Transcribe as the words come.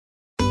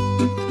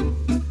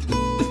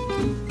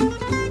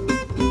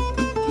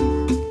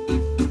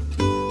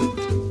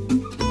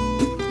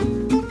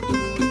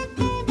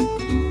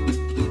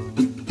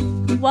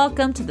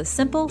welcome to the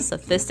Simple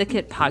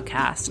Sophisticate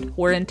podcast,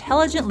 where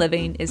intelligent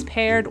living is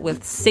paired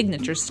with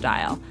signature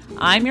style.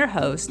 I'm your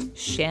host,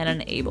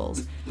 Shannon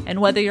Ables.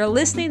 And whether you're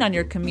listening on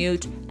your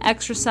commute,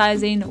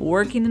 exercising,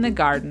 working in the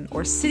garden,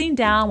 or sitting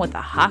down with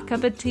a hot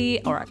cup of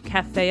tea or a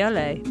café au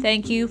lait,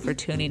 thank you for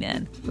tuning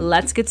in.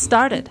 Let's get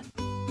started.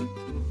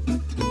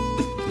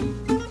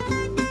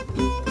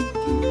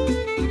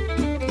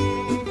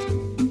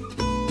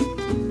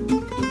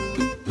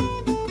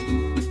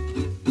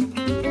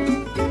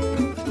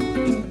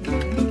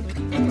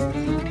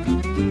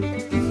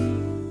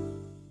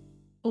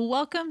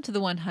 Welcome to the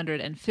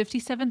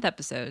 157th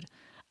episode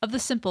of The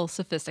Simple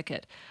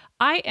Sophisticate.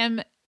 I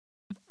am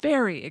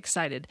very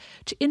excited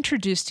to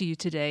introduce to you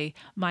today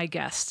my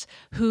guest,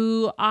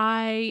 who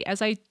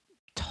as I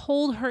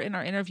told her in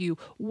our interview,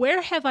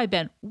 where have I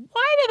been?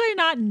 Why have I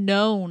not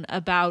known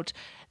about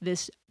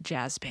this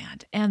jazz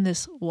band and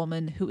this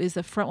woman who is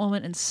the front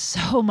woman and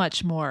so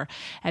much more,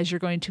 as you're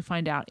going to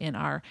find out in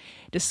our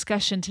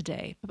discussion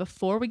today. But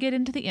before we get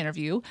into the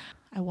interview,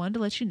 I wanted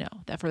to let you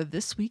know that for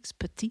this week's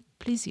Petit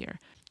Plaisir,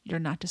 you're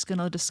not just going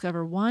to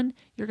discover one,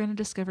 you're going to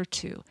discover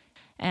two.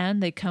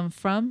 And they come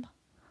from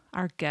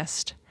our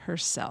guest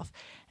herself.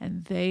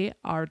 And they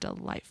are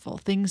delightful.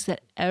 Things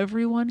that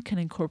everyone can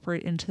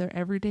incorporate into their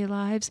everyday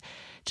lives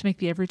to make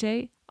the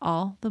everyday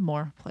all the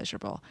more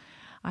pleasurable.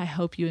 I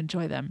hope you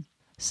enjoy them.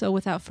 So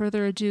without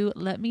further ado,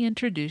 let me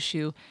introduce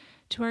you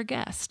to our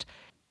guest.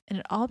 And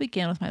it all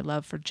began with my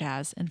love for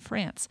jazz in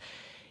France.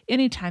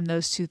 Anytime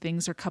those two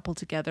things are coupled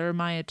together,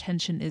 my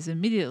attention is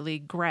immediately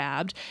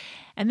grabbed.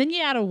 And then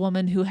you add a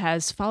woman who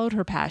has followed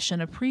her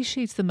passion,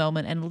 appreciates the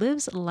moment, and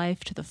lives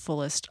life to the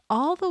fullest,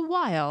 all the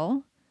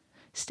while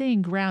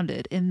staying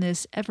grounded in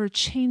this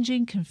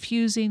ever-changing,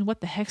 confusing,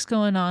 what the heck's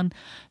going on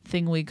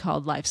thing we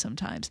called life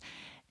sometimes.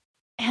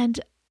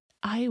 And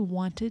I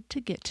wanted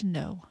to get to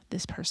know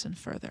this person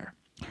further.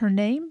 Her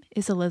name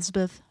is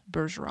Elizabeth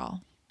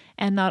Bougerol.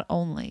 And not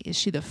only is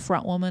she the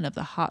front woman of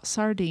the Hot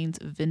Sardines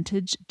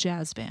vintage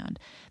jazz band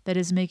that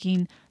is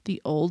making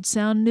the old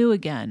sound new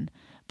again,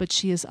 but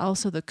she is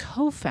also the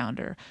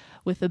co-founder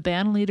with the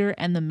band leader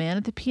and the man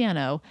at the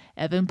piano,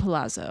 Evan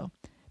Palazzo.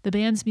 The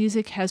band's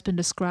music has been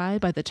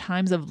described by the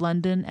Times of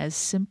London as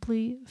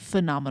simply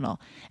phenomenal,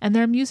 and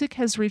their music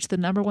has reached the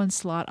 #1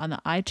 slot on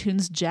the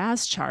iTunes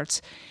jazz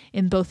charts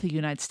in both the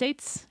United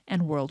States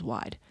and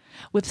worldwide.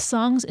 With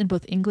songs in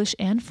both English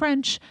and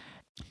French,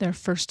 their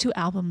first two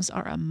albums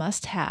are a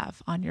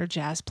must-have on your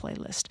jazz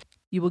playlist.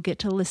 You will get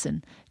to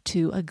listen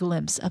to a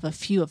glimpse of a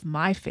few of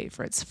my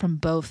favorites from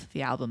both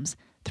the albums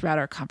throughout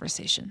our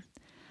conversation.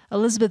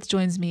 Elizabeth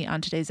joins me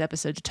on today's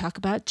episode to talk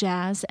about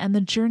jazz and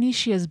the journey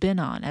she has been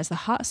on as the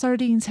Hot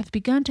Sardines have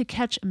begun to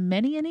catch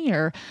many an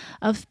ear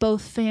of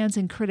both fans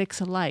and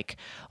critics alike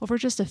over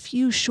just a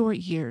few short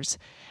years.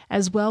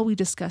 As well, we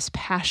discuss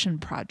passion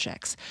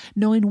projects,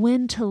 knowing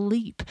when to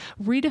leap,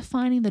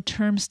 redefining the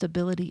term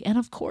stability, and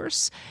of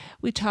course,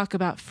 we talk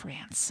about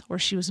France, where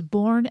she was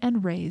born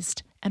and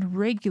raised and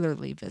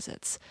regularly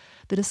visits.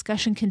 The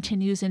discussion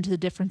continues into the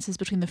differences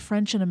between the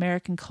French and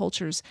American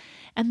cultures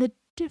and the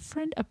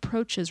different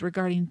approaches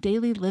regarding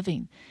daily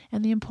living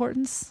and the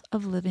importance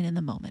of living in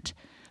the moment.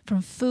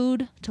 From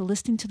food to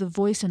listening to the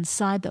voice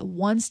inside that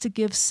wants to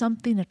give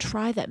something a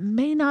try that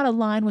may not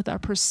align with our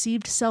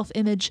perceived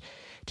self-image,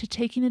 to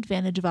taking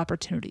advantage of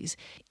opportunities,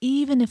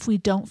 even if we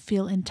don't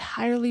feel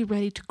entirely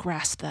ready to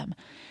grasp them.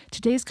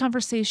 Today's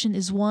conversation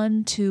is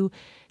one to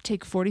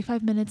take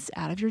 45 minutes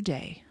out of your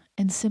day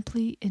and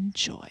simply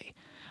enjoy.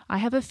 I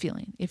have a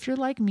feeling, if you're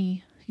like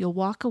me, you'll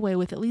walk away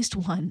with at least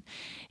one,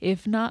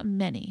 if not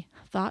many,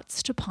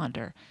 thoughts to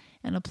ponder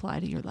and apply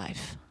to your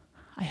life.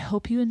 I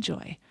hope you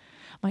enjoy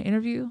my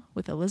interview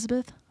with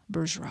Elizabeth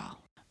Bougerol.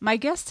 My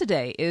guest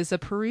today is a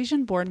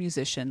Parisian-born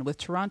musician with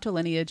Toronto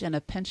lineage and a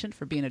penchant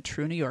for being a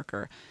true New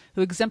Yorker,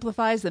 who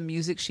exemplifies the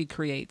music she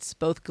creates,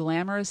 both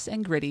glamorous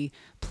and gritty,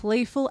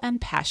 playful and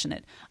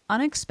passionate,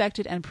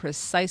 unexpected and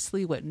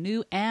precisely what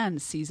new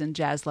and seasoned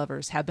jazz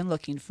lovers have been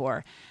looking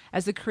for.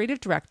 As the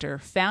creative director,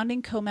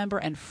 founding co-member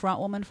and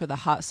frontwoman for the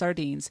Hot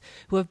Sardines,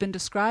 who have been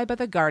described by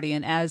The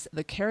Guardian as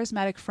the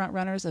charismatic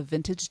frontrunners of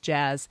vintage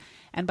jazz,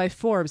 and by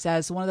Forbes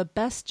as one of the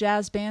best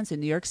jazz bands in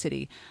New York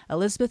City,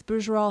 Elizabeth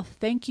Bougerol,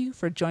 thank you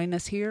for joining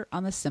us here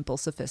on The Simple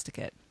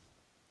Sophisticate.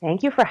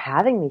 Thank you for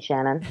having me,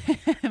 Shannon.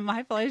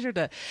 My pleasure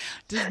to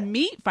just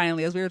meet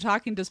finally, as we were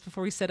talking just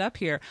before we set up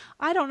here.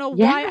 I don't know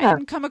why I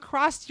didn't come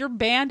across your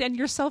band and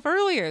yourself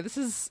earlier. This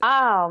is...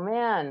 Oh,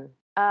 man.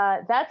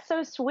 That's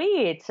so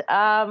sweet.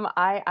 I'm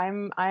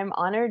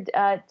honored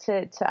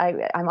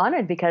I'm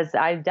honored because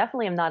I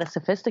definitely am not a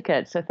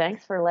sophisticate. So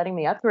thanks for letting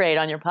me upgrade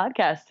on your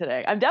podcast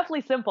today. I'm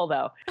definitely simple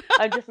though.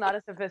 I'm just not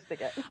a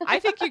sophisticate. I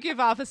think you give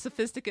off a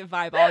sophisticate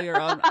vibe all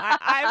your own.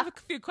 I have a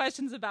few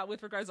questions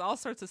with regards to all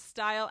sorts of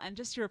style and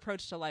just your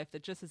approach to life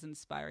that just is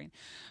inspiring.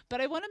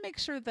 But I want to make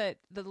sure that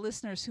the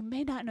listeners who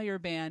may not know your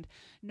band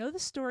know the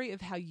story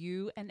of how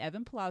you and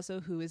Evan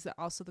Palazzo, who is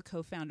also the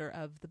co-founder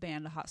of the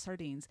band, the Hot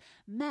Sardines,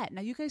 met.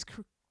 Now, you guys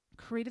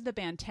created the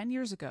band 10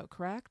 years ago,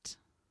 correct?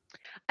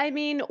 I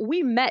mean,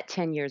 we met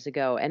 10 years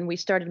ago and we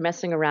started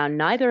messing around.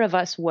 Neither of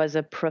us was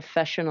a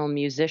professional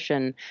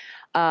musician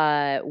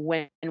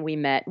when we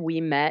met.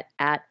 We met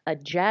at a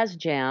jazz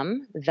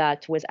jam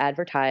that was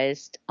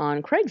advertised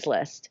on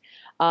Craigslist.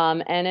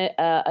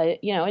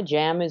 A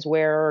jam is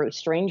where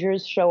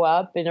strangers show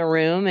up in a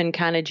room and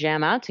kind of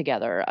jam out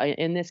together.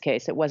 In this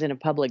case, it wasn't a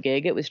public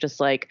gig. It was just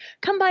like,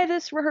 come by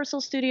this rehearsal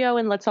studio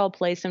and let's all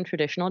play some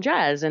traditional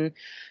jazz. And,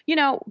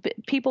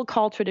 people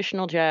call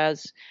traditional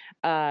jazz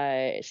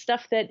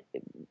stuff that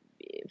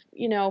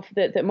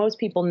that most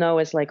people know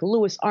as like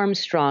Louis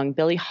Armstrong,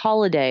 Billie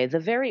Holiday, the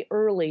very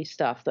early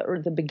stuff,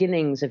 the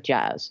beginnings of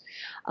jazz,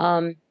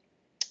 um,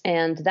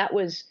 and that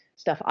was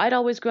stuff I'd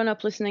always grown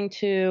up listening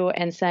to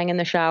and sang in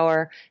the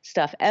shower.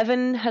 Stuff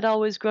Evan had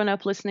always grown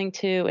up listening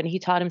to, and he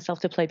taught himself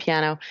to play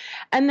piano,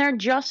 and there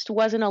just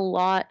wasn't a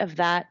lot of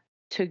that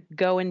to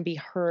go and be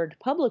heard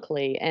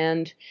publicly.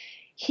 And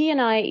he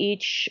and I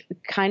each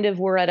kind of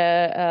were at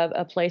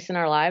a place in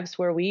our lives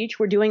where we each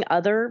were doing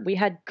we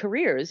had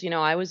careers.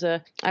 I was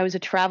a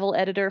travel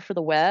editor for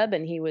the web,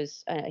 and he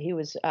was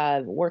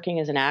working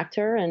as an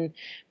actor, and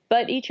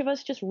but each of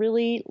us just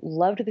really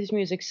loved this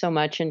music so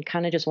much and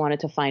kind of just wanted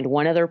to find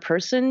one other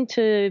person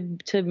to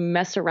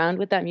mess around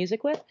with that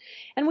music with,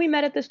 and we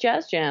met at this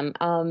jazz jam.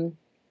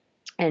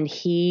 And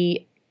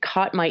he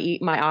caught my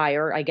eye,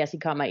 or I guess he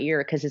caught my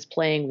ear because his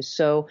playing was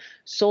so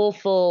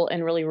soulful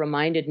and really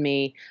reminded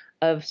me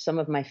of some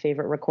of my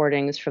favorite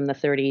recordings from the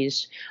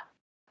 30s.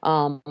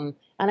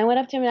 And I went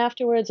up to him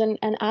afterwards and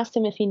asked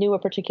him if he knew a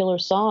particular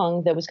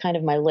song that was kind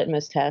of my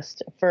litmus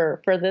test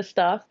for this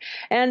stuff.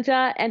 And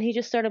he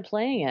just started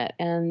playing it.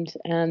 And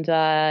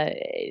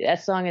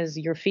that song is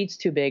 "Your Feet's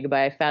Too Big"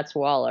 by Fats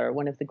Waller,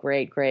 one of the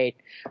great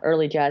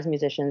early jazz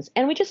musicians.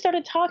 And we just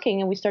started talking,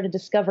 and we started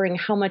discovering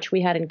how much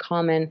we had in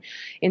common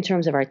in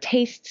terms of our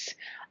tastes,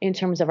 in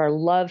terms of our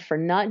love for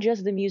not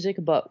just the music,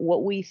 but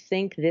what we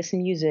think this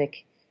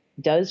music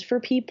does for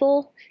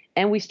people.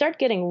 And we start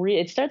getting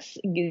it starts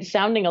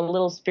sounding a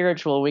little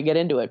spiritual when we get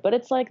into it, but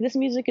it's like this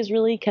music is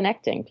really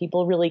connecting.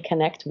 People really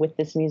connect with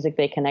this music.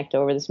 They connect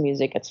over this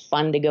music. It's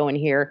fun to go and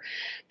hear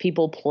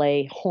people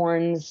play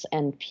horns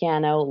and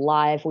piano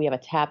live. We have a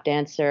tap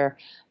dancer.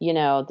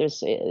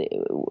 There's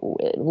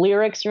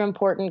lyrics are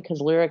important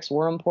because lyrics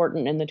were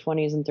important in the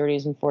 20s and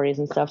 30s and 40s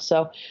and stuff.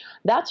 So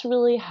that's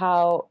really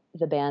how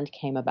the band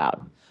came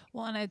about.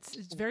 Well, and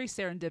it's very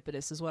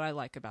serendipitous is what I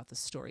like about the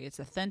story. It's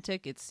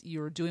authentic. It's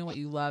you're doing what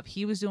you love.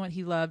 He was doing what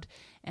he loved,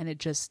 and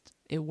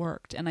it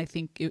worked. And I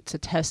think it's a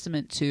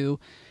testament to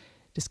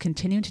just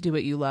continuing to do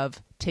what you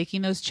love,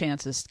 taking those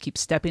chances, keep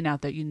stepping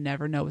out that you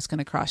never know what's going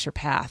to cross your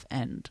path.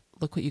 And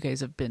look what you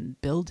guys have been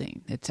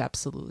building. It's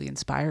absolutely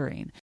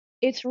inspiring.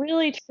 It's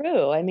really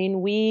true. I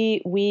mean,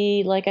 we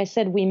like I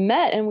said, we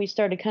met and we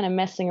started kind of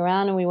messing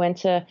around, and we went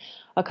to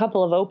a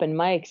couple of open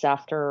mics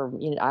after,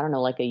 I don't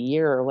know, like a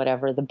year or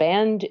whatever. The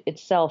band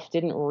itself we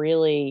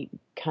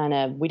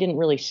didn't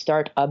really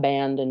start a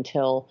band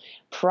until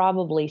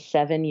probably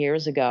 7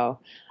 years ago,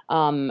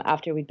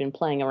 after we'd been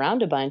playing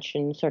around a bunch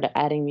and sort of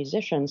adding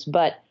musicians.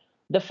 But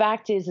the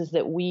fact is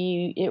that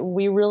we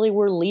really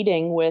were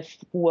leading with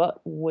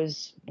what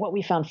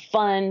we found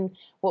fun,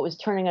 what was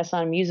turning us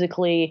on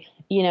musically,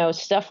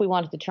 stuff we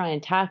wanted to try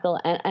and tackle.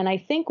 And I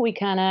think we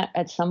kind of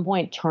at some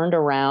point turned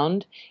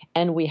around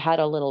and we had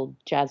a little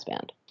jazz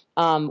band,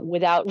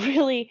 without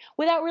really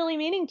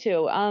meaning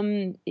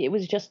to. It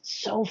was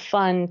just so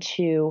fun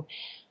to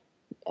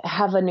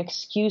have an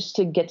excuse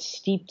to get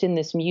steeped in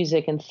this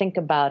music and think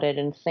about it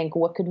and think,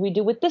 what could we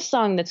do with this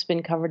song that's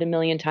been covered a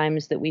million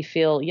times that we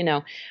feel,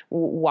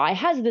 why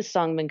has this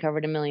song been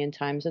covered a million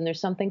times? And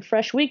there's something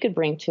fresh we could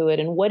bring to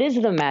it. And what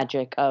is the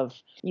magic of,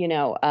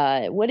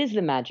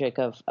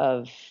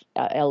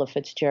 Ella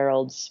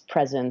Fitzgerald's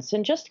presence,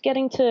 and just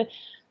getting to,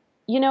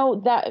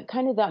 that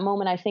kind of that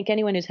moment. I think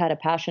anyone who's had a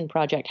passion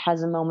project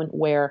has a moment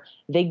where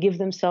they give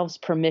themselves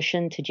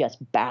permission to just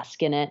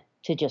bask in it,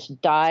 to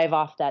just dive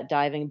off that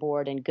diving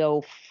board and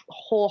go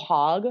whole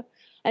hog.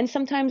 And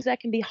sometimes that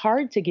can be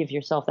hard to give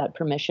yourself that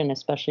permission,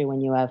 especially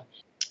when you have,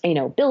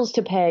 bills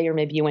to pay, or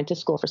maybe you went to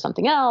school for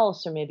something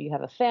else, or maybe you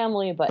have a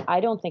family. But I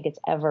don't think it's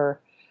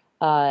ever,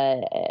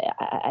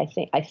 I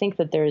think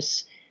that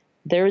there's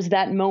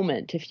that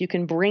moment, if you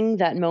can bring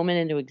that moment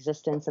into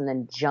existence and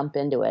then jump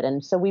into it.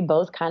 And so we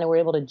both kind of were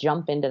able to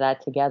jump into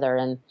that together,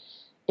 and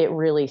it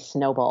really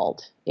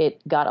snowballed.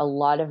 It got a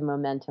lot of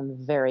momentum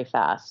very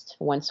fast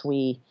once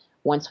we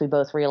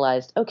both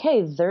realized,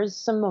 okay, there's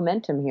some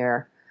momentum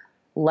here.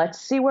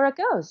 Let's see where it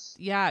goes.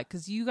 Yeah,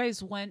 because you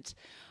guys went,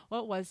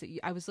 what was it?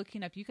 I was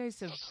looking up, you guys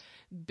have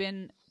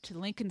been to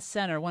Lincoln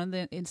Center, one of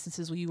the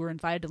instances where you were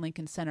invited to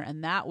Lincoln Center,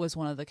 and that was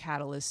one of the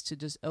catalysts to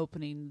just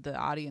opening the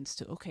audience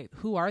to, okay,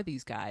 who are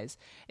these guys?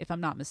 If I'm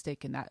not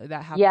mistaken,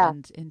 that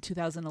happened in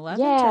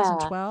 2011,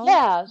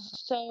 2012.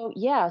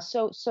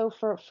 So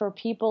for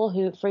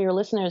people for your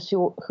listeners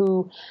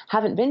who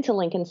haven't been to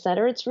Lincoln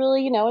Center, it's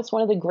really, it's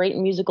one of the great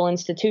musical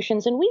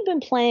institutions, and we've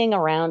been playing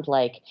around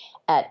like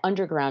at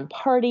underground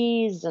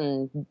parties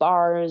and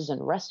bars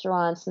and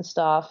restaurants and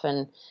stuff,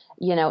 and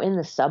in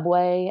the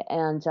subway,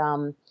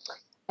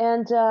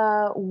 And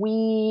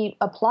we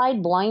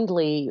applied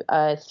blindly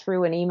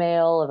through an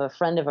email of a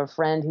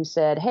friend who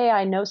said, "Hey,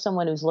 I know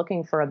someone who's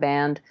looking for a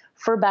band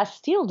for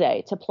Bastille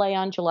Day to play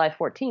on July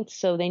 14th.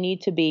 So they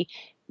need to be,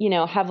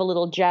 have a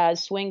little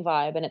jazz swing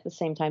vibe and at the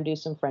same time do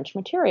some French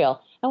material."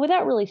 And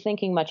without really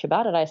thinking much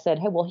about it, I said,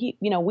 "Hey, well,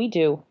 we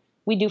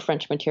do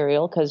French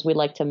material because we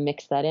like to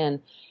mix that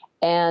in."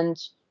 And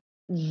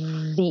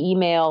the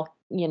email,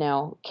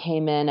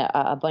 came in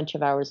a bunch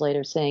of hours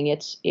later saying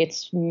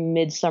it's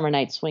Midsummer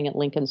Night Swing at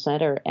Lincoln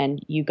Center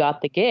and you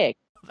got the gig.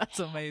 That's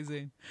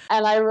amazing.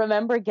 And I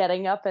remember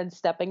getting up and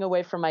stepping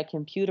away from my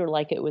computer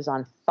like it was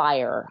on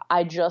fire.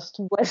 I just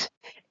was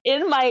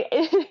in my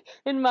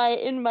in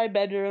my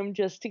bedroom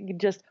just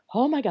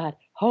oh my god,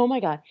 oh my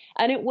god.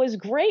 And it was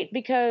great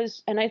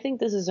because, and I think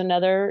this is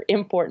another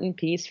important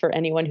piece for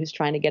anyone who's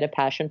trying to get a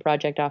passion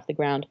project off the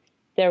ground.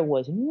 There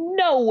was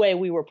no way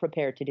we were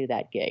prepared to do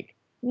that gig.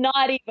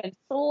 Not even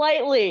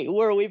slightly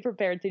were we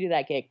prepared to do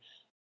that gig.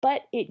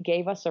 But it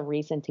gave us a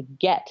reason to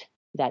get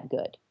that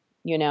good.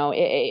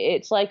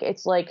 It's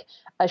like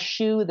a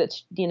shoe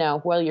that's,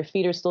 while your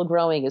feet are still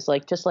growing is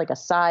like just like a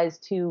size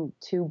too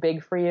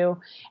big for you,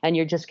 and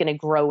you're just going to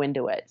grow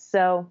into it.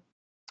 So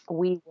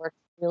we worked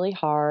really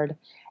hard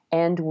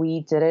and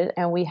we did it,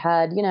 and we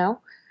had,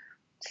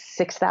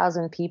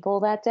 6,000 people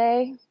that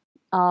day.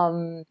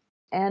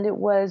 And it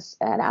was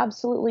an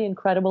absolutely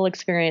incredible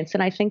experience.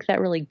 And I think that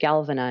really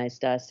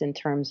galvanized us in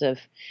terms of,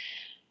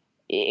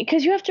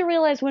 because you have to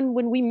realize when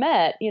we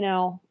met,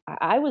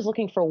 I was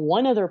looking for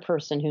one other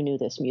person who knew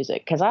this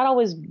music because I'd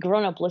always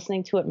grown up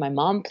listening to it. My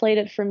mom played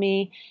it for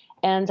me,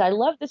 and I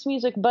love this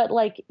music. But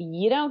like,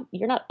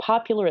 you're not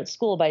popular at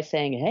school by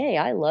saying, "Hey,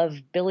 I love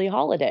Billie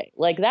Holiday."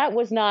 Like that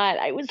was not.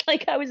 I was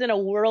like I was in a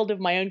world of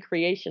my own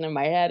creation in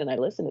my head, and I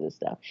listened to this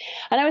stuff,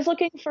 and I was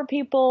looking for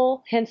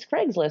people. Hence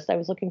Craigslist. I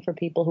was looking for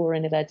people who were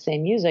into that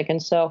same music,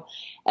 and so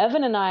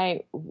Evan and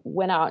I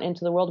went out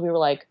into the world. We were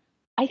like,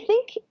 I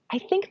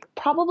think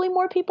probably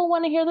more people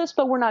want to hear this,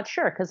 but we're not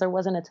sure because there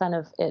wasn't a ton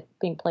of it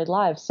being played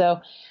live. So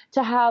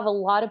to have a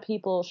lot of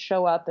people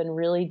show up and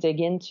really dig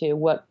into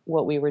what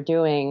we were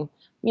doing,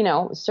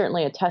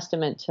 certainly a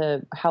testament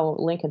to how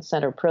Lincoln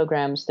Center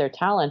programs their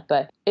talent,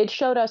 but it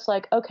showed us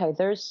like, okay,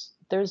 there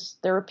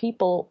are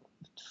people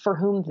for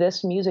whom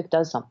this music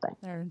does something.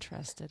 They're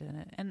interested in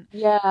it. And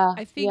Yeah,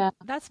 I think yeah.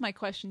 that's my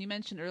question. You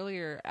mentioned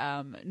earlier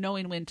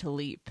knowing when to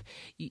leap.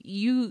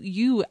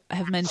 You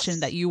have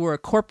mentioned that you were a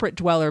corporate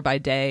dweller by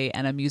day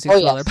and a music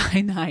Oh, dweller yes.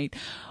 by night.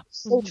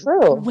 So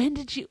true. When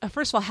did you,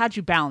 first of all, how'd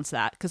you balance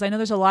that? Because I know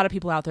there's a lot of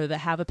people out there that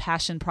have a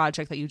passion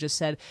project that you just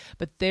said,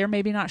 but they're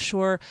maybe not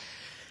sure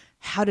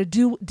how to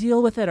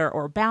deal with it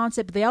or balance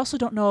it. But they also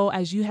don't know,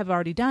 as you have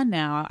already done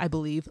now, I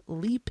believe,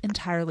 leap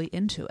entirely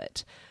into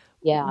it.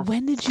 Yeah.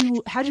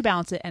 How'd you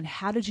balance it, and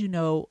how did you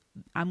know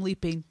I'm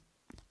leaping,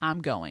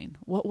 I'm going?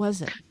 What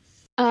was it?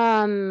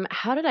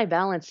 How did I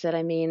balance it?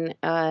 I mean,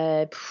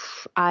 it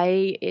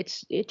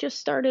just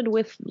started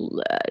with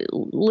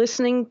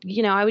listening.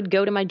 I would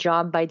go to my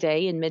job by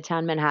day in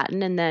Midtown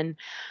Manhattan, and then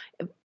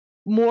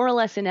more or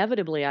less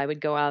inevitably, I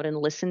would go out and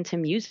listen to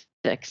music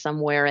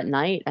somewhere at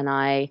night, and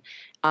I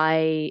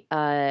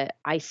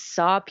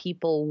saw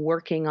people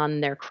working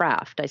on their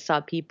craft. I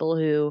saw people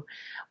who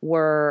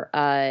were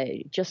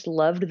just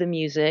loved the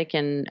music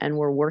and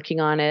were working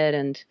on it,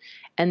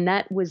 and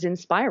that was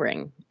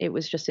inspiring. It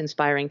was just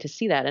inspiring to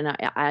see that, and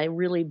I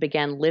really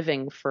began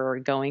living for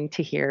going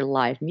to hear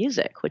live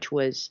music, which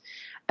was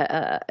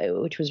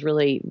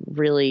really,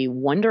 really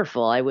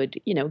wonderful. I would,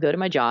 go to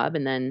my job,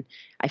 and then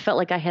I felt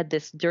like I had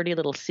this dirty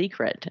little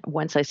secret.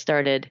 Once I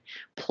started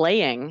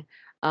playing,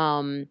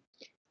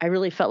 I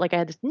really felt like I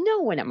had this. No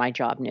one at my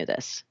job knew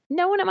this.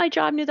 No one at my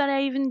job knew that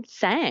I even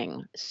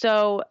sang.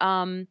 So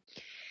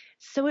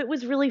it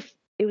was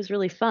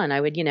really fun.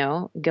 I would,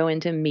 go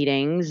into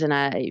meetings,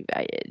 and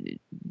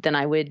then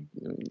I would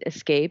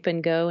escape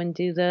and go and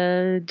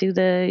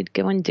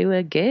go and do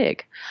a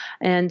gig,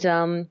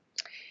 and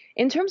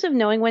in terms of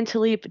knowing when to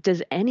leap,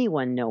 does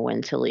anyone know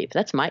when to leap?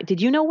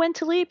 Did you know when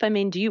to leap? I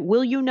mean,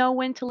 will you know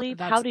when to leap?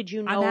 How did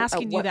you know? I'm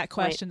asking you that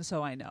question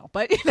so I know,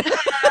 but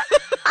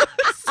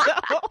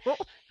so,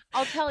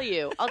 I'll tell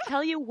you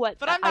what.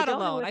 but I'm not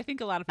alone. I think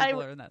a lot of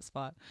people are in that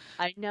spot.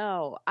 I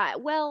know.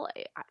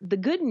 The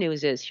good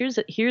news is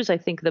here's I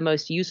think the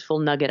most useful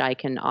nugget I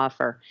can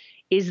offer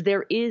is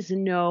there is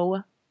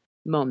no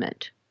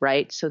moment,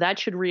 right? So that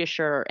should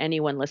reassure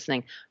anyone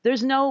listening.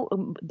 There's no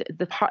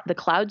the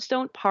clouds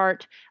don't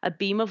part, a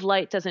beam of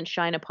light doesn't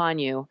shine upon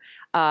you,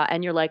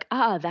 and you're like,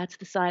 that's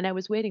the sign I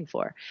was waiting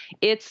for.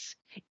 It's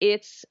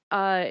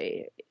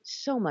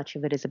so much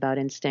of it is about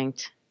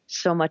instinct.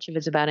 So much of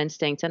it's about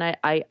instinct, and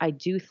I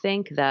do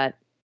think that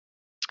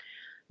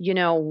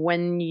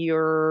when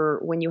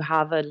you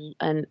have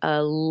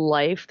a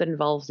life that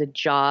involves a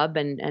job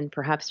and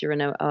perhaps you're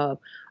in a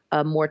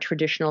more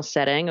traditional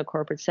setting, a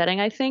corporate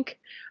setting, I think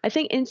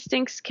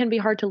instincts can be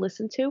hard to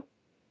listen to.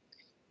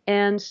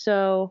 And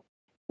so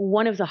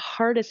one of the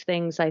hardest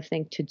things I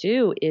think to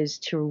do is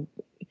to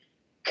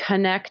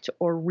connect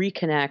or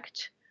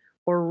reconnect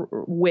or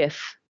with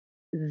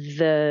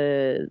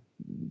the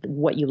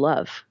what you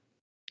love.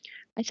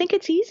 I think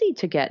it's easy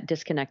to get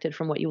disconnected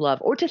from what you love,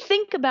 or to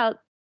think about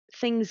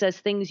things as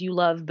things you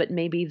love, but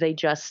maybe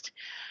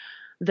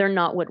they're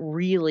not what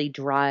really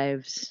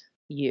drives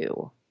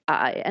you.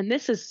 And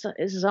this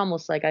is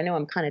almost like, I know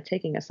I'm kind of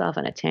taking us off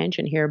on a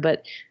tangent here,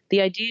 but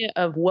the idea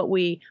of what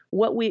we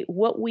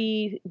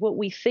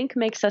think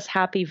makes us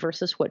happy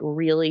versus what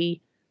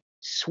really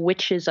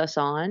switches us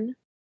on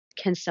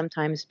can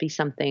sometimes be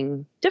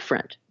something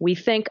different. We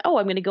think, oh,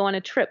 I'm going to go on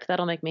a trip,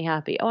 that'll make me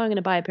happy. Oh, I'm going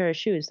to buy a pair of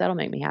shoes, that'll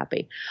make me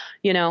happy.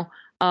 You know,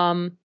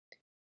 um,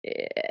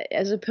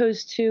 as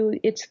opposed to,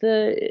 it's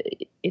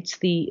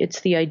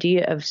the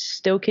idea of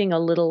stoking a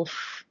little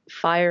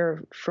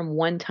fire from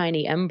one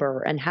tiny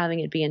ember and having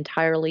it be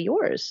entirely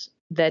yours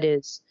that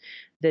is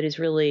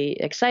really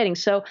exciting.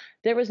 So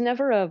there was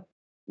never a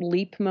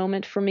leap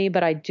moment for me,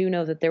 but I do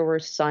know that there were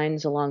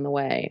signs along the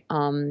way.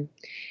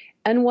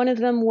 And one of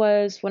them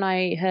was when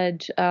I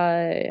had,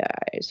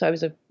 so I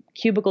was a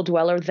cubicle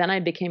dweller. Then I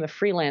became a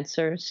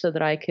freelancer so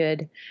that I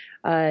could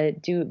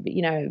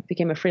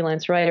became a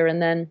freelance writer.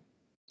 And then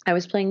I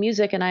was playing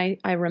music, and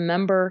I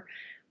remember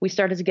we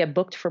started to get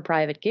booked for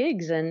private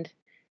gigs. And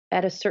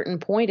at a certain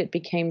point, it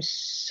became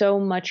so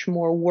much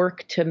more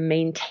work to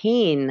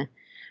maintain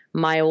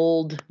my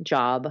old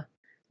job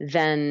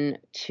than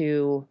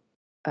to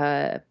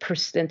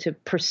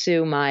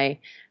pursue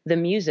the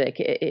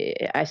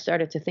music. I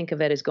started to think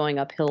of it as going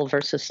uphill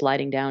versus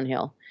sliding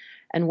downhill.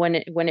 And when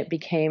it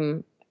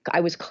became, I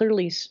was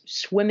clearly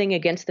swimming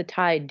against the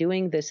tide,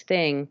 doing this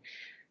thing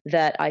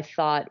that I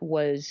thought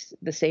was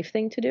the safe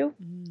thing to do.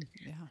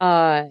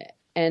 Yeah.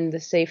 And the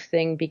safe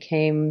thing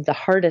became the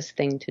hardest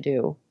thing to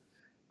do.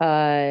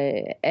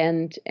 And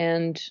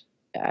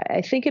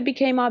I think it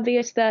became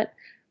obvious that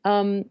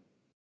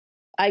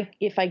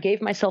if I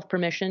gave myself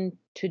permission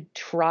to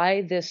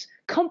try this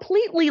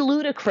completely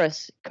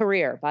ludicrous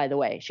career, by the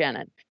way,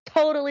 Shannon,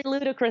 totally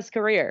ludicrous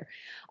career.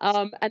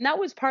 And that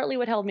was partly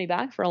what held me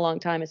back for a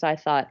long time, is I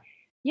thought,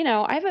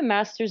 I have a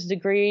master's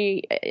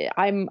degree.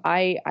 I'm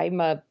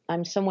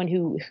someone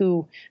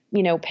who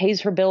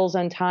pays her bills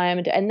on time,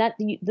 and that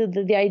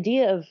the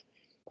idea of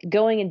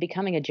going and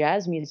becoming a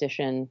jazz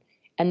musician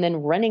and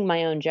then running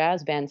my own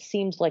jazz band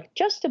seems like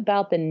just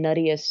about the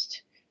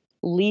nuttiest,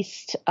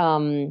 least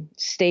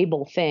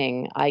stable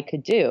thing I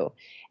could do.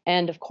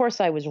 And of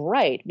course I was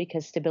right,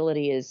 because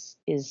stability is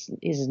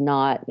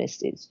not,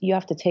 you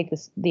have to take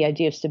the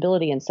idea of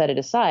stability and set it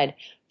aside,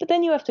 but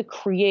then you have to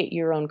create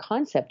your own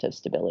concept of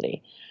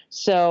stability.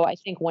 So I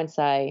think once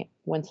I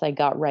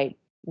got right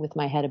with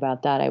my head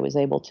about that, I was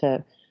able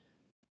to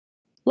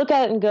look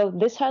at it and go,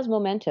 this has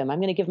momentum. I'm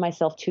going to give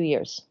myself 2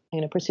 years. I'm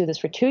going to pursue this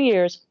for 2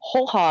 years,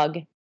 whole hog.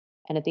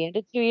 And at the end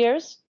of 2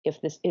 years, if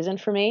this isn't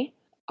for me,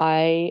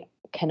 I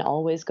can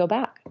always go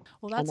back.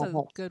 Well, that's a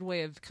good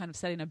way of kind of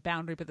setting a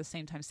boundary, but at the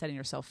same time setting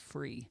yourself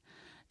free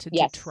to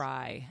Yes.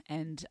 try.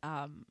 And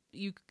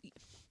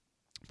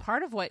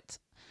part of what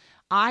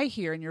I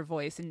hear in your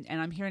voice, and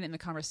I'm hearing it in the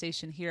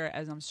conversation here,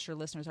 as I'm sure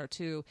listeners are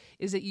too,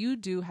 is that you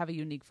do have a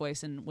unique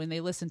voice. And when they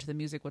listen to the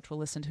music, which we'll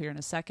listen to here in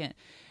a second,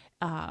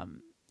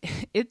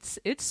 it's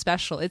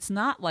special. It's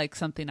not like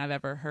something I've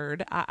ever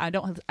heard. I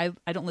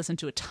don't listen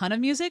to a ton of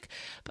music,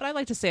 but I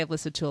like to say I've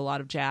listened to a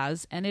lot of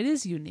jazz, and it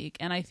is unique.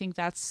 And I think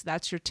that's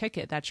your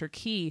ticket, that's your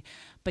key.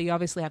 But you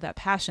obviously have that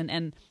passion.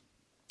 And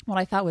what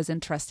I thought was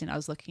interesting, I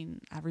was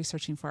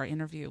researching for our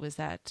interview, was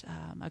that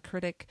a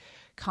critic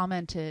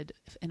commented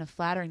in a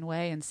flattering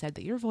way and said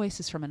that your voice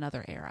is from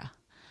another era.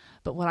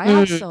 But what I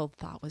also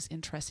thought was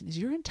interesting is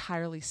you're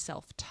entirely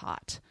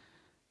self-taught.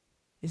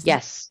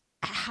 Yes.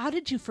 How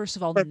did you, first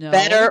of all, for know?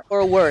 Better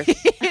or worse?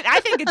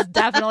 I think it's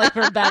definitely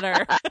for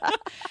better.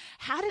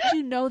 How did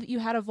you know that you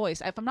had a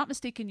voice? If I'm not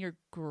mistaken, your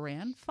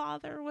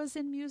grandfather was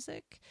in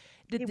music.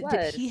 Did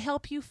he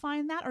help you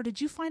find that, or did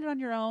you find it on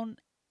your own?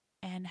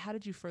 And how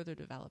did you further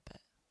develop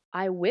it?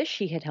 I wish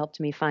he had helped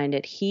me find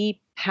it.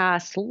 He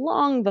passed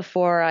long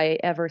before I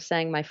ever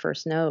sang my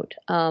first note.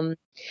 How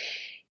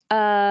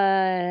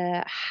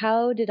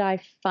did I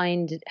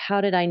find it?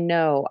 How did I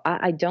know?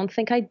 I don't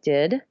think I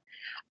did.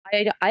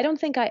 I don't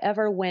think I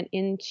ever went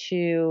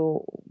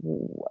into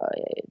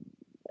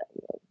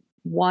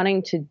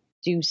wanting to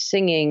do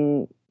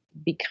singing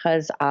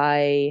because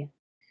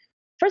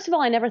first of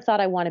all, I never thought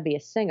I want to be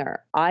a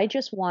singer. I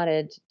just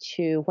wanted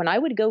to, when I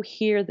would go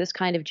hear this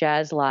kind of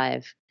jazz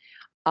live,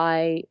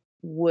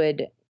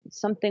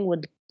 something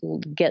would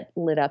get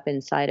lit up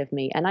inside of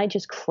me, and I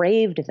just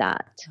craved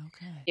that.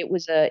 Okay. It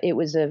was a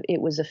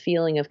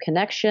feeling of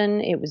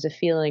connection. It was a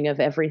feeling of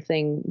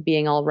everything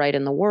being all right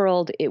in the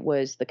world. It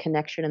was the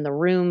connection in the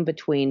room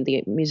between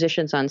the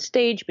musicians on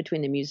stage,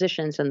 between the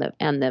musicians and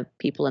the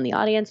people in the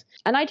audience.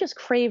 And I just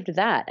craved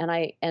that. And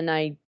I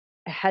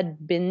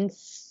had been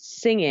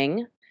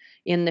singing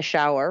in the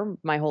shower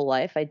my whole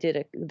life. I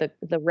did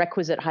the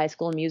requisite high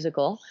school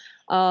musical.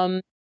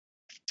 And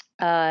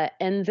that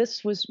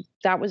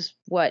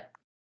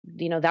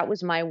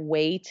was my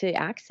way to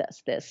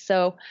access this.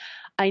 So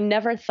I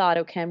never thought,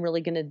 okay, I'm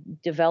really going to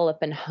develop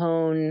and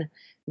hone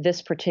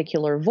this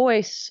particular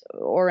voice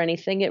or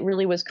anything. It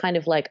really was kind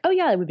of like, oh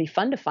yeah, it would be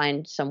fun to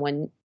find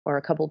someone or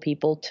a couple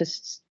people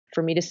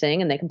for me to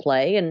sing, and they can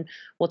play, and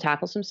we'll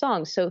tackle some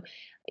songs. So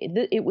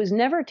it was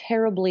never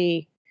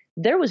terribly.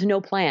 There was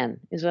no plan,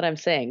 is what I'm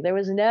saying. There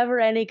was never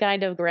any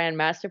kind of grand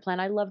master plan.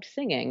 I loved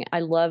singing.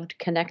 I loved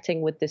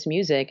connecting with this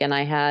music, and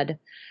I had,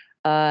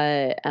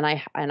 I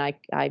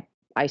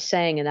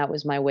sang, and that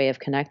was my way of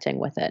connecting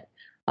with it.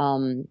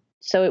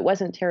 So it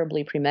wasn't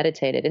terribly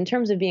premeditated. In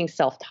terms of being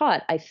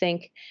self-taught, I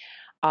think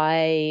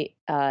I,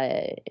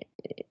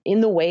 in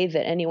the way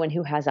that anyone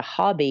who has a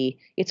hobby,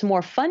 it's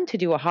more fun to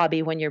do a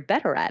hobby when you're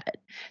better at it.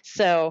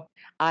 So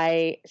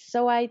I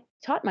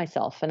taught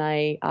myself, and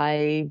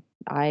I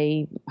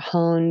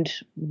honed,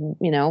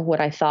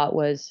 what I thought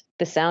was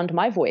the sound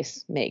my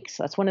voice makes.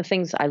 That's one of the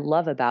things I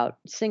love about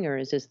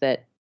singers, is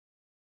that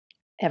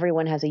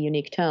everyone has a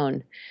unique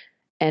tone,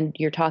 and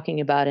you're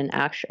talking about an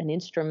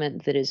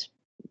instrument that is,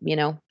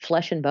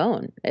 flesh and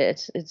bone.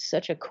 It's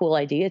such a cool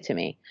idea to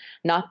me.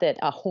 Not that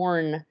a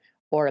horn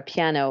or a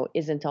piano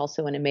isn't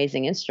also an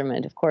amazing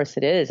instrument. Of course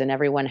it is, and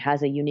everyone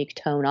has a unique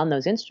tone on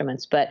those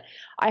instruments. But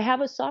I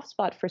have a soft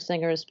spot for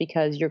singers,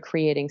 because you're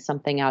creating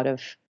something out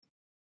of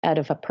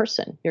a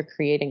person. You're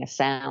creating a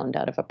sound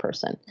out of a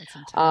person. It's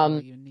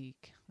entirely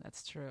unique.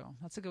 That's true.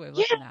 That's a good way of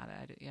looking at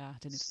it. I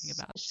didn't think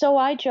about it. So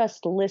I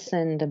just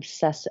listened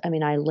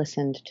I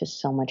listened to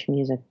so much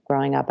music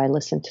growing up. I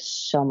listened to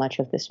so much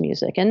of this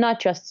music, and not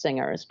just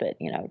singers, but,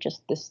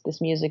 just this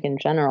music in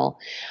general.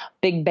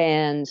 Big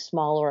bands,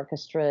 small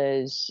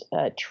orchestras,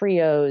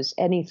 trios,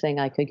 anything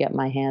I could get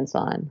my hands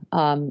on.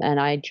 And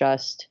I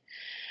just,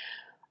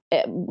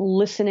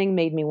 listening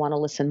made me want to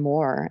listen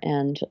more,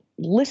 and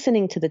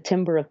listening to the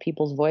timbre of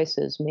people's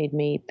voices made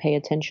me pay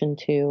attention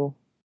to,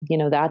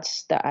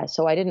 that's that.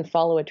 So I didn't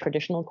follow a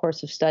traditional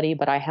course of study,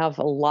 but I have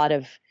a lot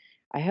of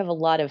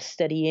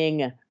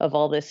studying of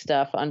all this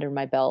stuff under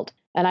my belt,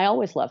 and I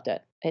always loved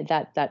it.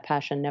 That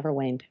passion never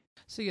waned.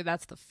 So yeah,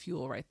 that's the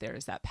fuel right there,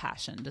 is that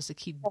passion, just to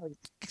keep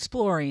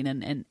exploring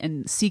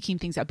and seeking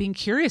things out, being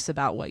curious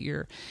about what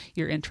you're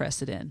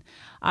interested in.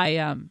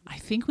 I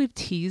think we've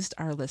teased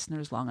our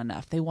listeners long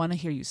enough. They want to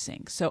hear you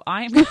sing. So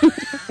I'm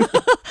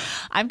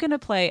going to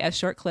play a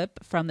short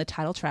clip from the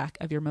title track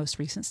of your most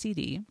recent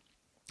CD.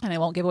 And I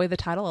won't give away the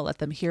title. I'll let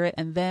them hear it.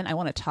 And then I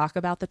want to talk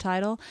about the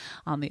title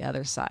on the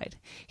other side.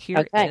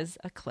 Here is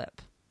a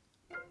clip.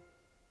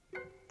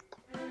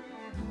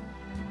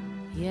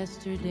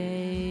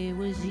 Yesterday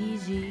was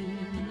easy,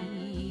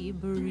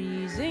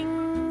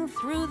 breezing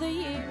through the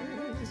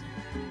years.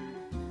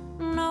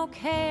 No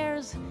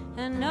cares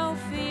and no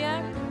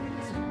fears.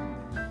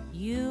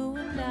 You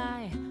and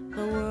I,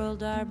 the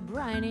world, our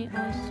briny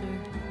oyster.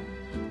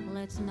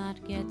 Let's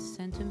not get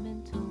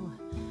sentimental.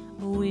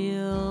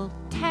 We'll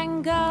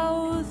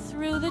tango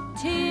through the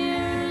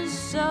tears.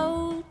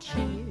 So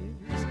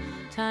cheers.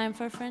 Time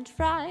for French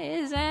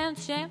fries and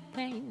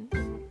champagne.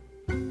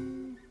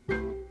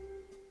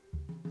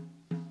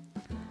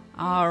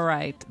 All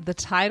right. The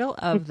title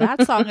of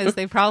that song, as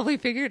they probably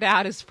figured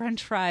out, is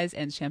French Fries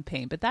and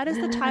Champagne. But that is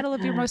the title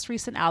of your most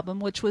recent album,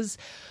 which was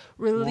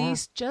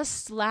released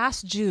just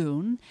last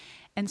June.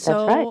 And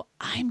so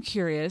I'm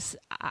curious,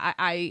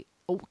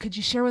 could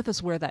you share with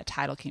us where that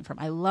title came from?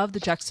 I love the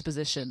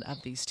juxtaposition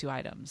of these two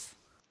items.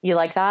 You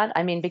like that?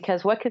 I mean,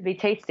 because what could be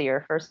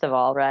tastier, first of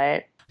all,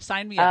 right?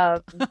 Sign me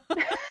up.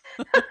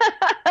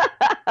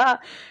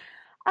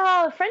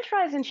 French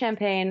Fries and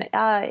Champagne.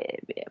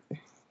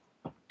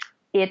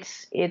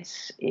 It's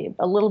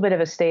a little bit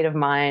of a state of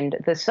mind.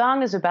 The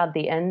song is about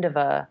the end of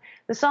the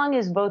song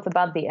is both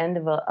about the end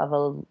of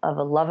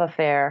a love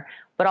affair,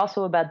 but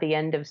also about the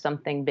end of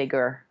something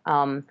bigger.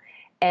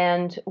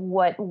 And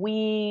where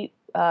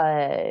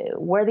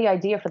the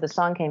idea for the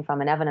song came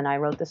from, and Evan and I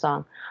wrote the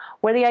song,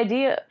 where the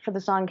idea for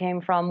the song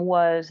came from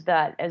was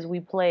that as we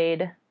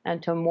played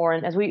as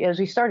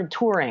we started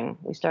touring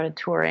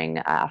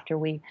after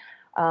we,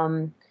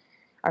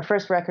 our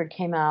first record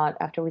came out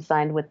after we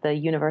signed with the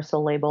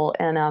Universal label,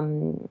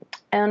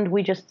 and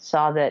we just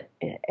saw that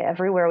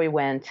everywhere we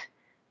went,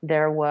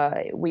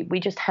 we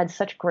just had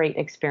such great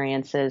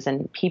experiences,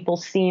 and people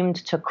seemed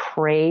to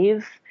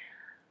crave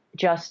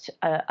just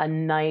a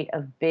night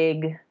of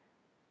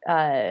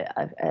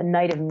a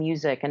night of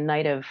music, a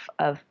night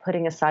of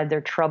putting aside their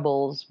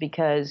troubles,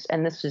 because,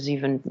 and this is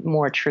even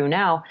more true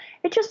now,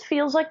 it just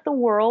feels like the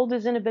world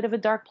is in a bit of a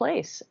dark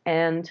place.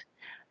 And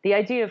the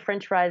idea of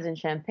French Fries and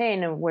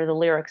Champagne, and where the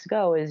lyrics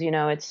go, is,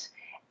 it's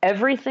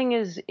everything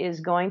is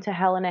going to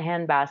hell in a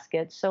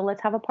handbasket, so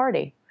let's have a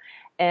party.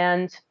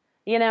 And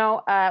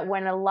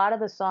when a lot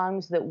of the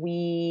songs that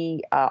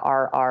we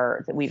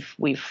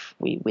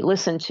we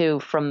listened to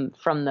from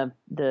the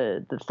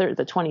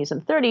 20s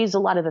and 30s, a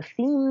lot of the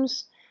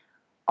themes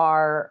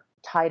are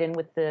tied in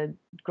with the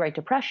Great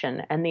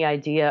Depression and the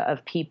idea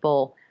of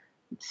people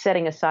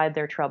setting aside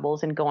their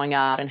troubles and going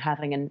out and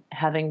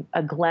having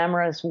a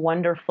glamorous,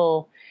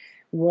 wonderful,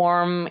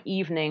 warm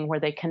evening where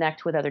they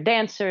connect with other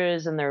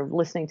dancers and they're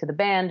listening to the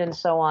band and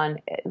so on.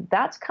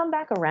 That's come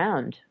back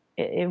around.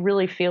 It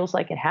really feels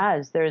like it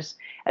has. There's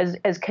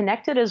as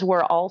connected as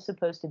we're all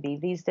supposed to be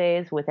these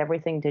days with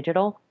everything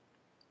digital.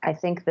 I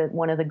think that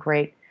one of the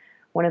great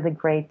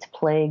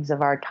plagues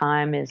of our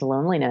time is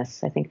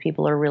loneliness. I think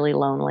people are really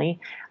lonely.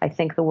 I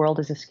think the world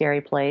is a scary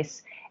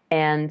place,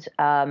 and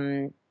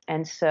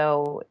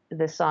so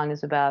this song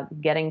is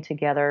about getting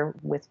together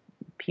with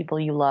people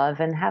you love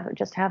and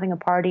having a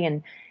party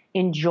and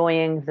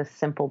enjoying the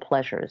simple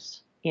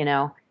pleasures.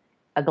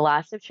 A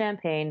glass of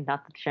champagne.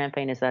 Not that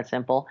champagne is that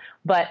simple,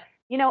 but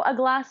a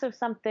glass of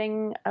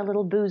something a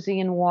little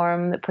boozy and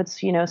warm that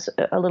puts,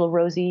 a little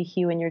rosy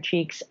hue in your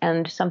cheeks,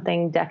 and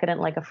something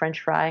decadent like a French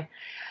fry.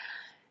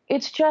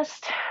 It's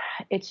just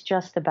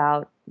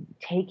about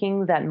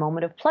taking that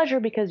moment of pleasure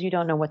because you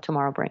don't know what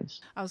tomorrow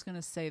brings. I was going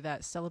to say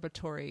that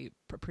celebratory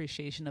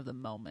appreciation of the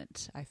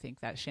moment. I think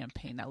that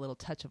champagne, that little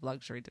touch of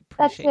luxury to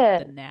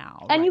appreciate the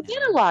now. And you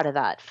get a lot of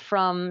that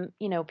from,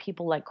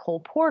 people like Cole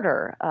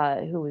Porter,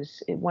 who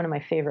is one of my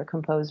favorite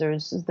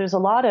composers. There's a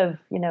lot of,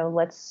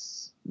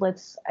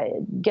 let's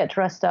get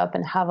dressed up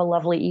and have a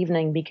lovely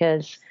evening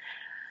because,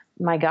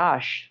 my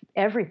gosh,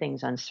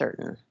 everything's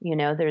uncertain.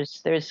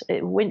 There's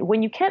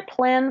when you can't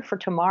plan for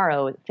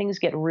tomorrow, things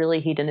get really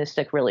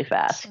hedonistic really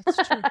fast.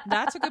 That's true.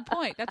 That's a good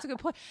point.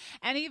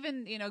 And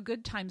even,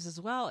 good times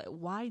as well.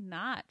 Why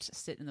not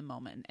sit in the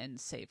moment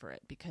and savor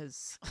it?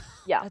 Because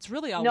that's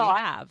really all we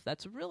have.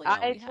 That's really all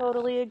we have. I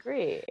totally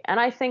agree. And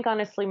I think,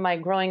 honestly, my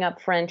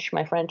French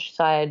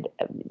side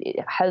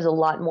has a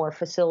lot more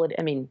facility.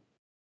 I mean,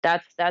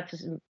 that's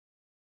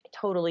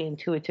totally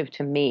intuitive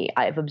to me.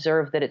 I've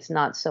observed that it's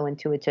not so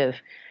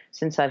intuitive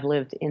since I've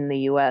lived in the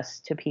U.S.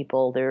 to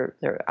people.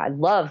 I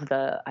love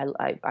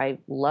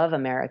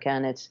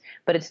America,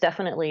 but it's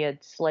definitely a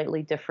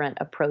slightly different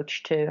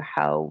approach to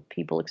how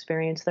people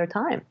experience their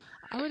time.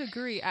 I would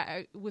agree.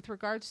 With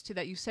regards to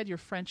that, you said you're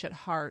French at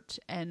heart,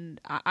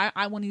 and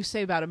I when you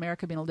say about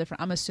America being a little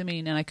different, I'm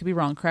assuming, and I could be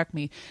wrong, correct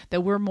me,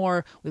 that we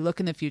look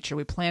in the future,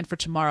 we plan for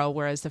tomorrow,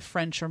 whereas the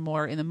French are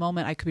more in the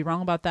moment. I could be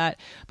wrong about that.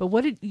 But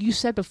what did you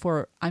said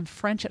before? I'm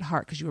French at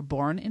heart because you were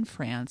born in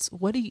France.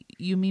 What do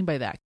you mean by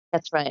that?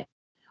 That's right.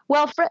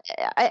 Well, French.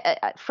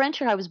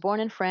 I was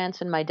born in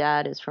France, and my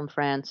dad is from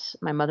France.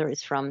 My mother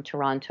is from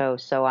Toronto,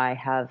 so I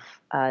have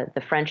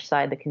the French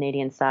side, the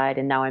Canadian side,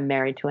 and now I'm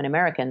married to an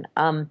American.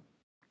 And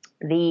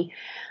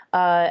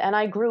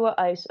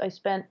I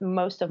spent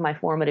most of my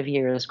formative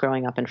years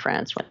growing up in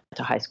France, went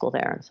to high school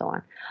there and so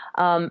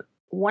on.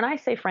 When I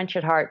say French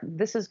at heart,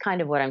 this is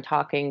kind of what I'm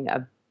talking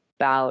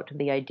about,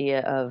 the idea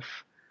of,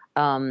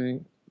 I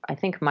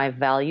think my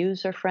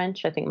values are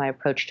French. I think my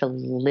approach to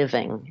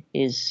living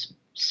is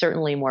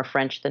certainly more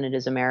French than it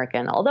is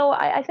American. Although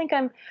I think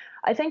I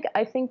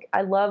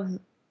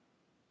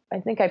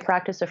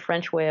practice a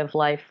French way of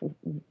life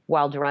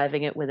while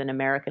driving it with an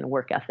American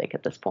work ethic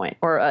at this point,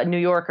 or a New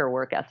Yorker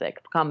work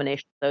ethic, a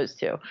combination of those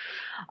two.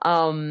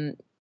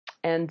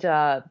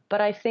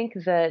 But I think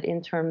that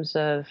in terms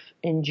of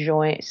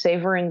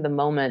savoring the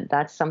moment,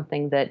 that's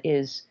something that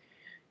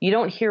you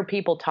don't hear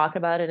people talk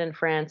about it in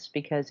France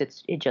because it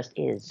just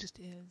is. It just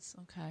is.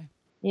 Okay.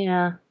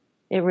 Yeah,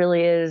 it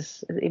really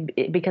is.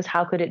 Because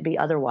how could it be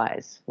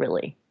otherwise?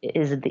 Really,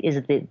 is it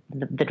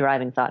the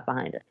driving thought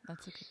behind it?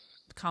 That's okay.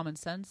 Common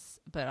sense,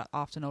 but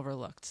often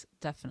overlooked.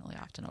 Definitely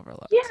often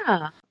overlooked.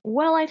 Yeah.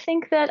 Well, I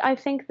think that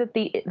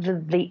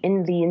the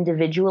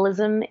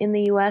individualism in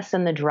the U.S.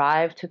 and the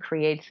drive to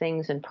create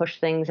things and push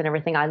things and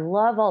everything, I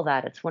love all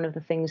that. It's one of the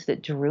things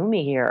that drew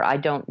me here. I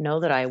don't know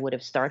that I would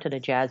have started a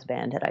jazz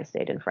band had I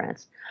stayed in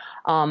France.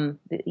 I love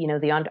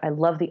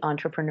the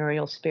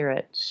entrepreneurial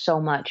spirit so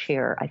much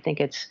here. I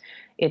think it's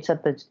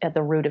at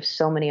the root of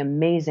so many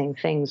amazing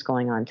things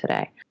going on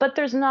today. But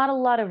there's not a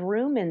lot of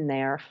room in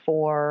there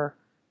for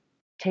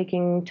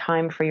taking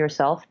time for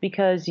yourself,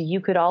 because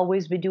you could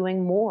always be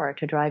doing more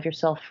to drive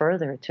yourself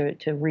further,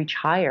 to reach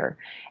higher.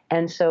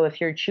 And so if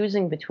you're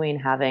choosing between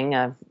having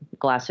a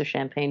glass of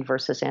champagne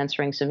versus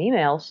answering some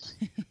emails,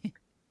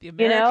 the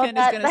American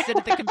is going to sit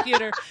at the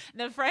computer.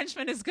 The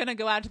Frenchman is going to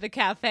go out to the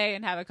cafe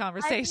and have a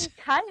conversation.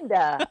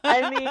 Kinda.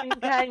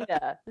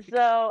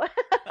 So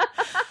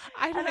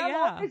I'm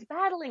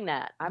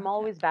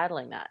always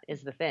battling that.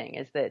 Is the thing,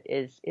 and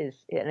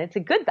it's a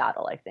good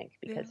battle, I think,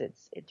 because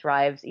it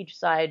drives each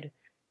side,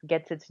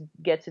 gets its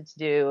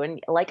due. And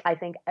like I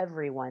think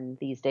everyone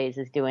these days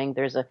is doing,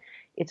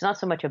 it's not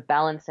so much a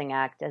balancing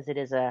act as it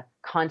is a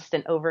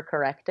constant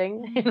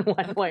overcorrecting in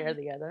one way or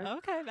the other.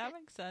 Okay, that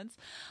makes sense.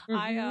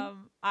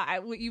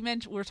 Mm-hmm. You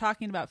mentioned we're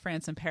talking about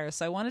France and Paris,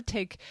 so I want to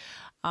take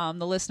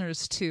the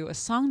listeners to a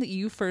song that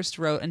you first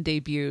wrote and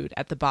debuted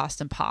at the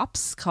Boston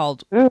Pops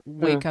called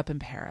 "Wake Up in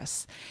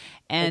Paris."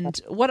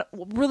 And what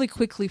really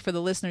quickly for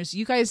the listeners,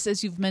 you guys,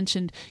 as you've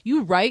mentioned,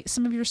 you write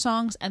some of your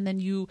songs and then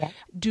you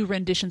do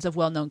renditions of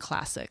well-known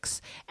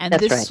classics. And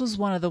this was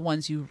one of the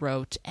ones you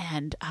wrote.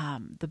 And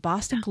the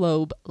Boston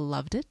Globe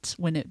loved it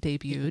when it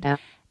debuted. Yeah.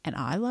 And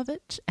I love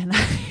it. And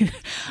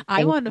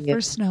I want to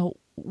first know,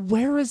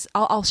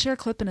 I'll share a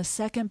clip in a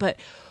second, but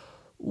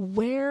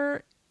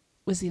where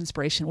was the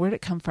inspiration? Where did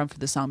it come from for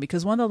the song?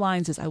 Because one of the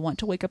lines is, I want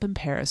to wake up in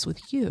Paris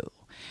with you.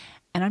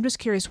 And I'm just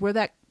curious where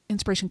that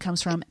inspiration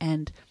comes from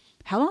and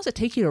how long does it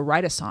take you to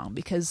write a song?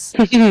 Because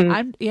as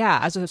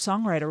a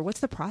songwriter, what's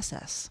the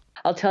process?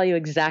 I'll tell you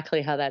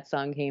exactly how that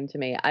song came to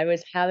me. I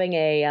was having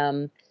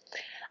a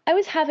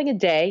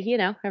day,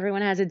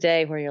 everyone has a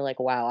day where you're like,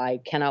 wow, I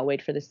cannot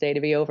wait for this day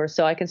to be over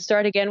so I can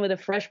start again with a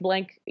fresh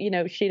blank,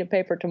 sheet of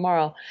paper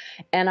tomorrow.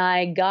 And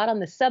I got on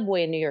the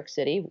subway in New York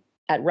City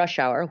at rush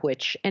hour,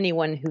 which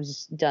anyone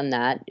who's done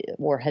that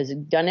or has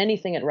done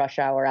anything at rush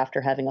hour after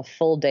having a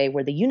full day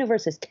where the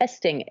universe is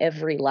testing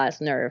every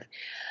last nerve.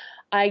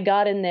 I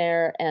got in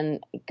there and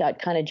got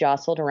kind of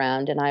jostled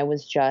around, and I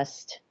was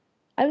just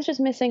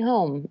missing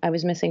home. I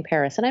was missing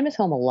Paris, and I miss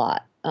home a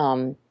lot.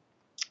 But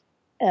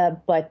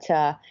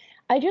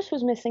I just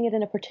was missing it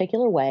in a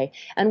particular way.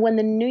 And when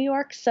the New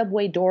York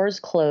subway doors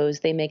close,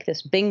 they make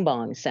this bing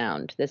bong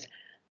sound, this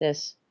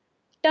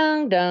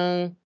dong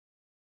dong,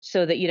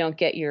 so that you don't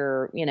get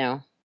your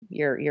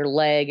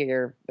leg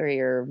or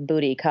your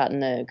booty caught in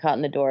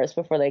the doors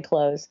before they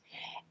close.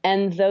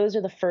 And those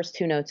are the first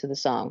two notes of the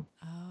song.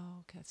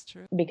 Oh, okay, that's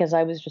true. Because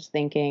I was just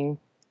thinking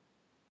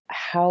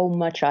how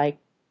much I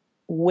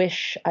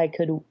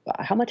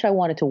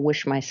wanted to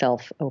wish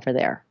myself over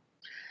there.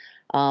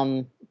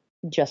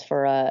 Just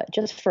for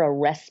a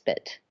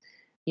respite.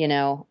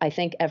 I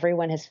think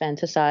everyone has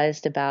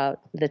fantasized about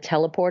the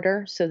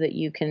teleporter so that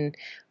you can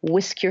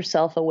whisk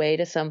yourself away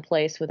to some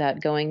place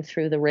without going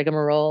through the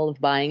rigmarole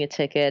of buying a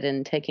ticket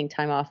and taking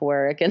time off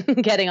work and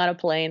getting on a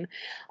plane.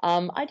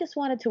 I just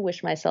wanted to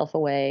wish myself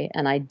away,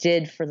 and I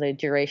did for the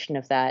duration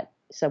of that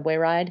subway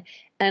ride.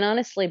 And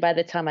honestly, by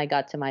the time I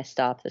got to my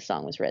stop, the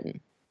song was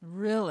written.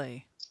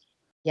 Really?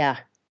 Yeah.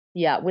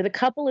 Yeah, with a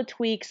couple of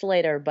tweaks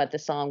later, but the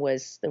song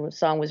was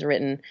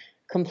written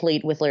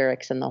complete with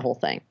lyrics and the whole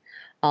thing.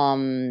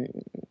 And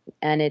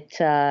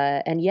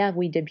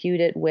we debuted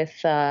it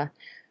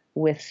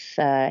with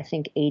I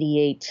think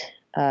 88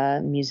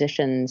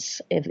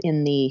 musicians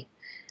in the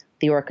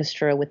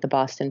orchestra with the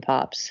Boston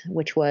Pops,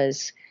 which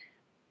was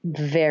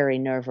very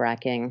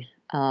nerve-wracking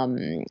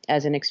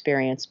as an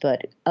experience,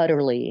 but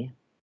utterly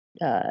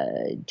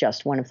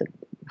just one of the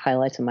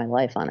highlights of my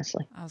life,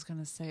 honestly. I was going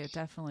to say it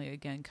definitely,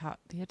 again, caught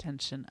the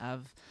attention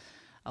of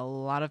a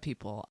lot of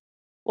people.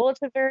 Well,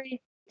 it's a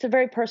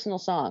very personal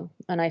song.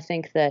 And I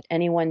think that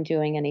anyone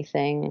doing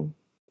anything,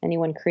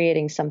 anyone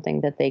creating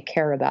something that they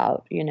care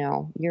about,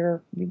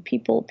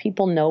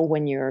 people know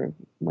when you're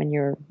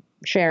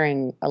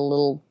sharing a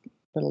little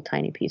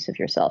tiny piece of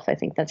yourself. I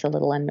think that's a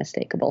little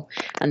unmistakable.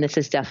 And this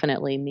is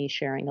definitely me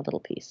sharing a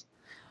little piece.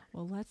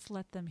 Well, let's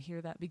let them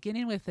hear that.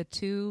 Beginning with the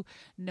two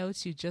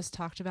notes you just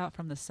talked about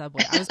from the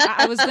subway.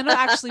 I was going to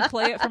actually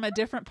play it from a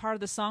different part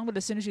of the song, but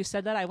as soon as you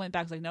said that, I went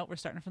back. I was like, nope, we're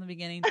starting from the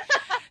beginning.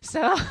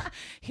 So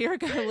here we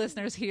go,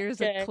 listeners. Here's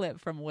a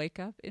clip from Wake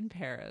Up in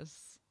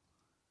Paris.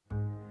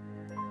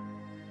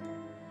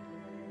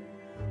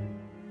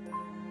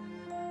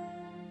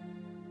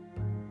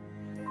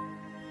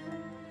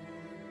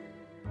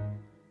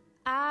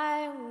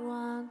 I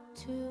want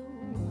to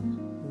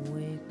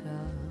wake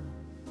up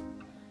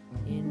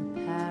in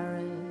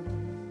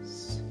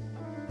Paris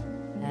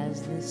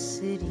as the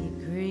city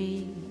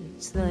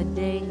greets the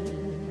day.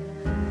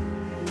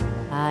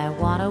 I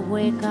want to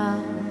wake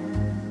up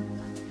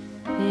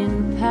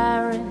in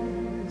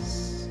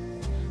Paris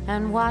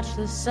and watch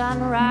the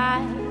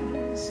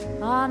sunrise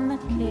on the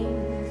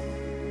Cape.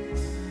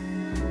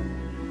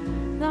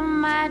 The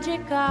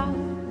magic of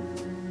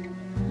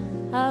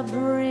a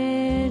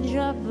bridge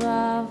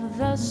above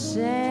the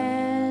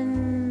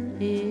Seine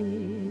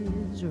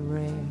is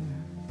rare.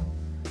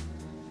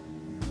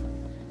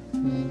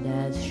 And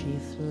as she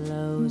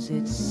flows,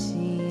 it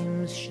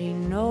seems she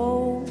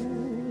knows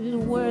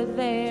we're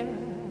there.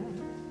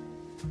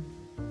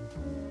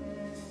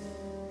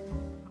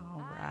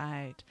 All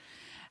right.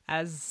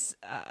 As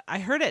I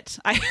heard it,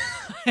 as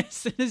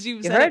soon as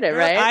you said heard it,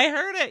 right? I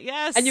heard it,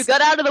 yes. And you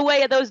got out of the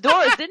way of those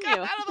doors, didn't you?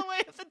 Got out of the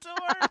way of the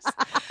doors.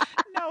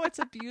 No, it's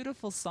a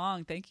beautiful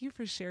song. Thank you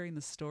for sharing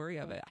the story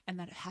of it. And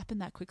that it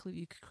happened that quickly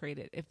you could create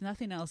it. If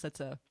nothing else, that's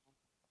a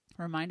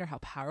reminder how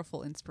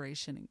powerful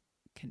inspiration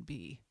can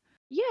be.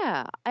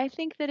 Yeah, I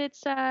think that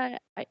it's. I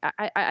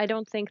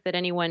don't think that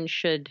anyone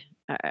should.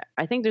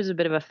 I think there's a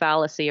bit of a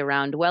fallacy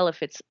around. Well,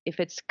 if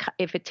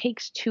it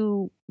takes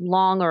too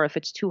long or if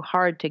it's too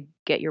hard to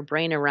get your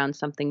brain around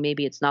something,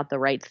 maybe it's not the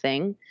right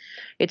thing.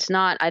 It's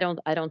not. I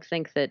don't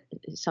think that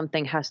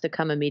something has to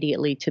come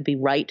immediately to be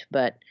right.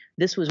 But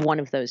this was one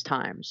of those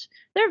times.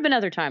 There have been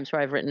other times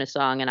where I've written a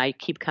song and I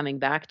keep coming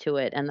back to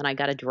it, and then I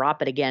got to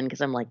drop it again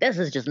because I'm like, this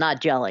is just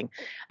not gelling,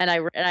 and I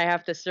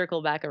have to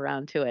circle back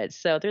around to it.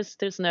 So there's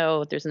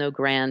no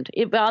grand.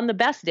 On the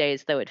best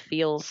days, though, it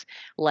feels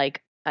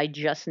like I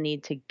just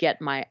need to get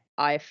my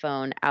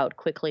iPhone out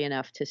quickly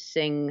enough to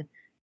sing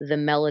the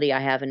melody I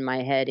have in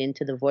my head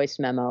into the voice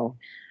memo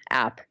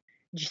app,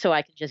 so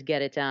I can just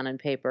get it down on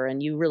paper.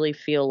 And you really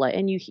feel like,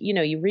 and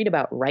you read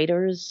about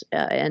writers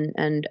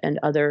and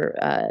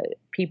other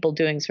people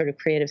doing sort of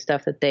creative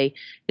stuff that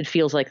it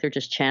feels like they're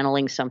just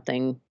channeling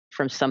something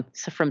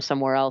from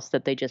somewhere else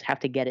that they just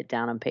have to get it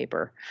down on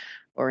paper.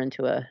 or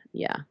into a,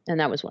 yeah. And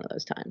that was one of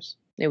those times.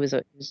 It was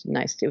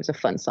nice. It was a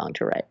fun song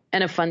to write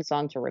and a fun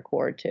song to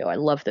record too. I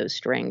love those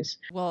strings.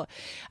 Well,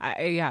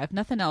 yeah, if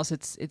nothing else,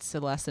 it's a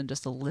lesson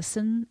just to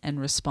listen and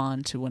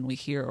respond to when we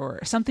hear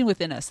or something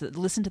within us, that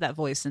listen to that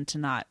voice and to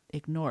not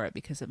ignore it,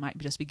 because it might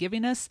just be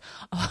giving us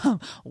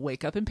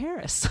wake up in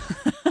Paris.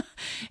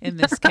 In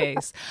this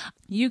case,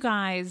 you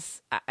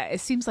guys,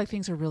 it seems like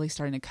things are really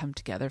starting to come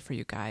together for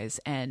you guys,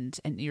 and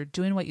you're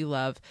doing what you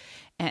love,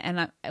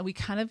 and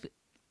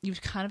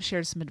you've kind of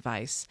shared some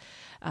advice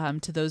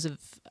to those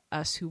of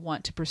us who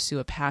want to pursue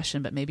a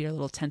passion but maybe are a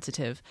little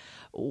tentative.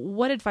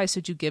 What advice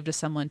would you give to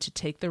someone to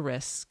take the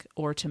risk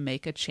or to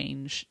make a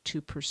change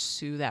to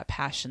pursue that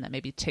passion that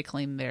may be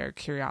tickling their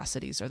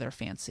curiosities or their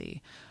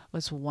fancy?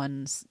 What's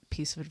one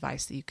piece of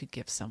advice that you could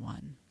give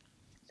someone?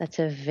 That's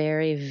a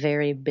very,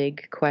 very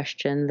big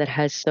question that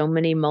has so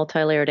many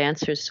multi-layered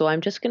answers. So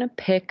I'm just going to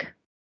pick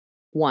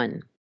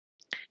one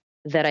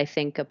that I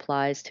think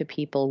applies to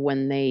people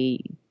when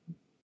they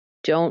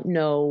don't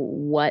know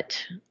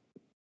what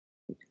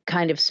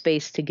kind of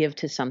space to give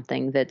to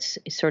something that's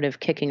sort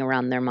of kicking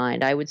around their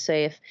mind. I would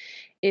say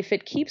if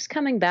it keeps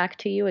coming back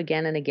to you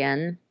again and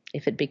again,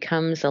 if it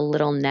becomes a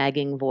little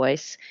nagging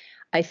voice,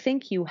 I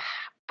think you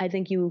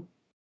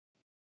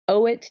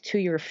owe it to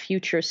your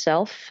future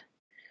self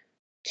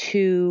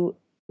to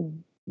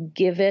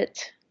give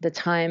it the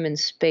time and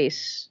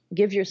space,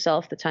 give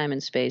yourself the time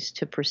and space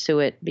to pursue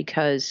it,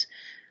 because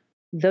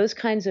those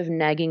kinds of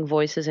nagging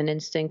voices and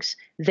instincts,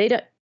 they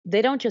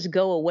don't just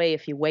go away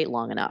if you wait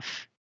long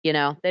enough. You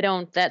know, they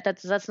don't,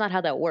 that's not how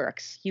that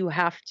works. You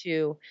have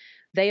to,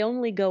 they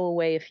only go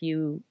away if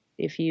you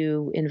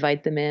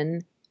invite them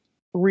in,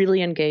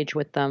 really engage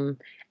with them,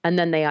 and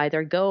then they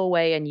either go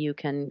away and you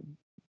can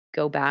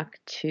go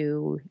back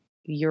to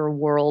your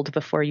world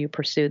before you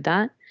pursued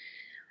that.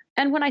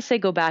 And when I say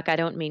go back, I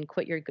don't mean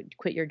quit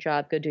your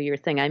job, go do your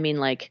thing. I mean,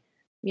 like,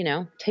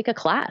 take a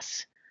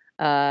class.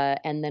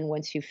 And then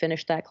once you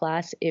finish that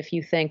class, if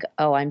you think,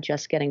 oh, I'm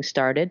just getting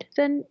started,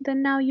 then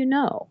now you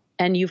know.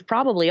 And you've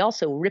probably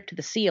also ripped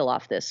the seal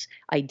off this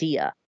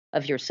idea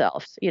of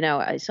yourself.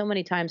 So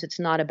many times it's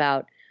not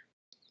about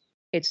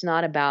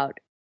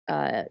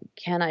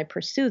can I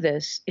pursue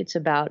this? It's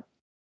about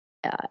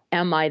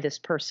am I this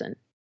person?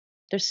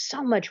 There's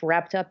so much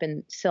wrapped up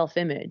in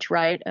self-image,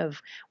 right?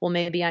 Of, well,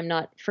 maybe I'm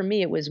not, for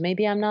me, it was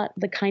maybe I'm not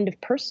the kind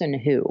of person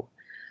who,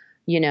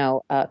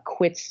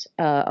 quits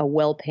a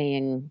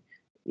well-paying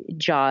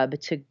job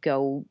to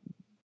go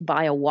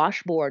buy a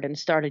washboard and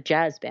start a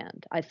jazz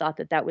band. I thought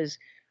that was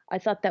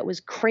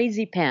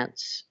crazy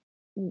pants,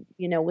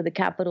 with a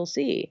capital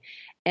C.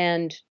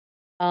 And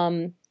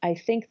I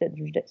think that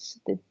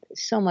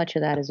so much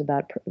of that is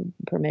about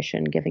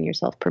permission, giving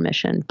yourself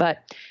permission. But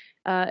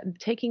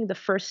taking the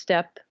first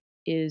step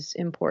is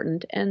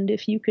important. And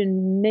if you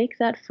can make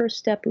that first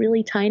step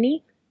really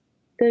tiny,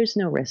 there's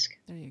no risk.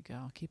 There you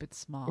go. Keep it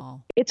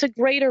small. It's a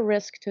greater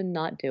risk to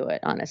not do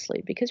it,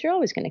 honestly, because you're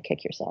always going to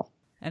kick yourself.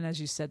 And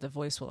as you said, the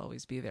voice will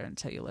always be there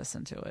until you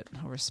listen to it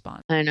or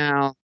respond. I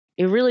know.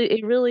 It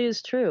really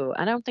is true.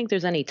 I don't think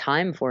there's any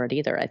time for it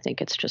either. I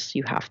think it's just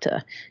you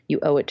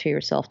owe it to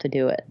yourself to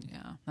do it.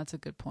 Yeah, that's a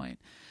good point.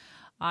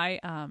 I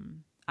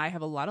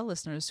have a lot of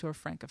listeners who are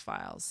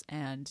Francophiles,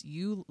 and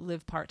you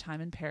live part-time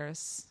in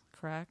Paris,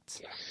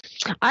 correct?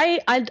 I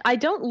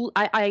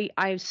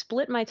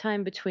split my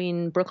time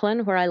between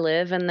Brooklyn, where I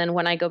live, and then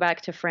when I go back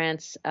to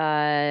France,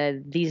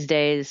 these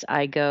days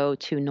I go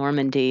to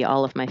Normandy.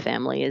 All of my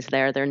family is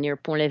there. They're near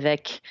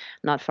Pont-l'Évêque,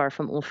 not far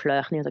from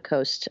Honfleur, near the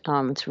coast.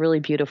 It's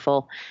really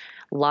beautiful.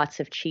 Lots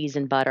of cheese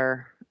and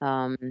butter.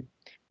 A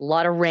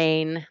lot of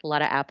rain, a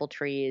lot of apple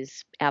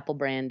trees, apple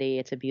brandy.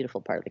 It's a beautiful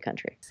part of the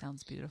country.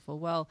 Sounds beautiful.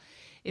 Well,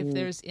 if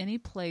there's any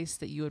place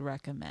that you would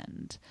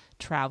recommend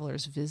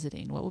travelers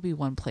visiting, what would be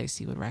one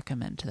place you would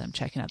recommend to them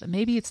checking out that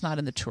maybe it's not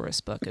in the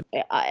tourist book?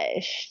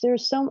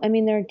 There's so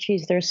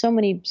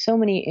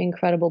many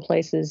incredible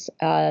places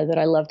that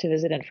I love to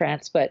visit in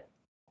France, but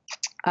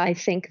I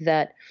think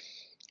that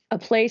a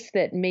place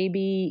that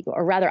maybe,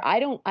 or rather, I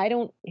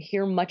don't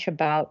hear much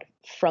about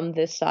from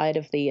this side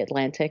of the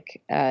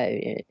Atlantic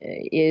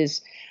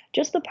is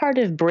just the part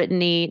of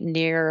Brittany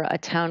near a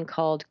town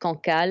called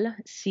Cancale,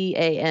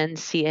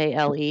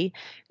 Cancale.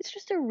 It's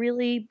just a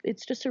really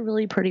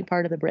pretty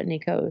part of the Brittany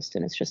coast,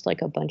 and it's just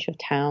like a bunch of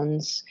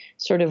towns,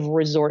 sort of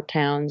resort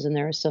towns, and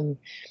there are some,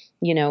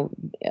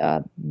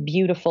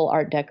 beautiful old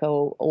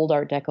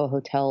Art Deco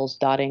hotels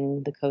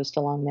dotting the coast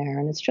along there,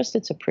 and it's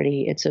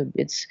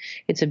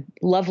a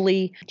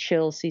lovely,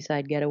 chill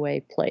seaside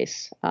getaway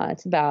place.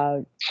 It's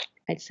about,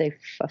 I'd say,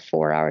 a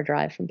 4-hour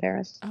drive from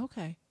Paris.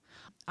 Okay.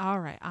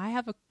 All right. I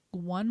have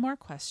one more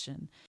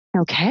question.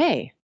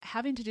 Okay.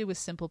 Having to do with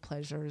simple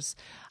pleasures.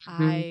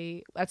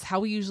 That's how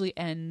we usually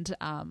end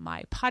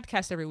my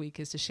podcast every week,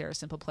 is to share a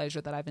simple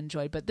pleasure that I've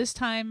enjoyed. But this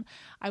time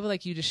I would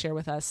like you to share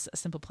with us a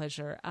simple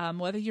pleasure,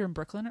 whether you're in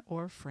Brooklyn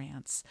or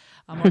France,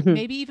 or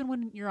maybe even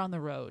when you're on the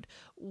road.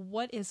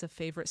 What is a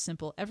favorite,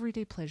 simple,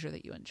 everyday pleasure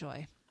that you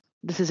enjoy?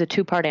 This is a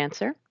 2-part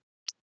answer.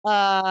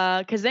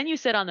 Because then you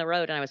said on the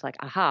road and I was like,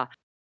 aha.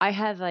 I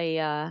have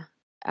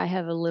I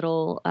have a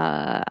little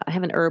I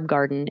have an herb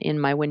garden in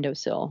my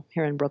windowsill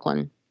here in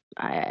Brooklyn.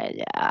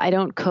 I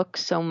don't cook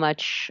so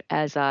much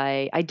as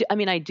I do. I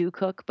mean, I do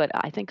cook, but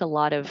I think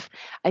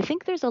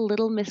there's a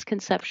little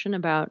misconception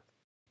about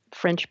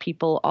French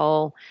people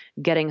all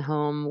getting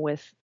home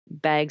with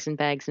bags and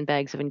bags and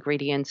bags of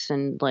ingredients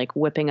and like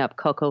whipping up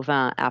coq au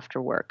vin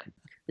after work.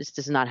 This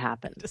does not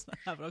happen. Does not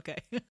happen. Okay.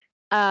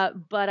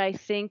 But I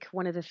think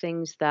one of the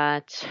things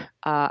that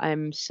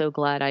I'm so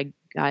glad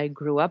I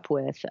grew up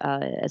with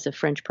as a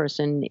French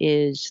person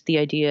is the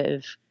idea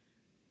of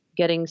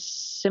getting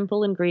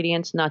simple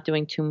ingredients, not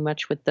doing too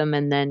much with them,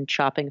 and then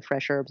chopping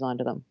fresh herbs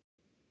onto them.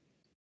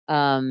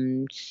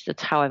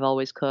 That's how I've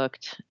always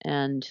cooked,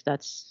 and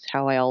that's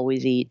how I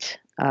always eat.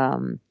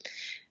 And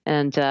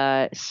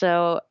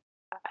so,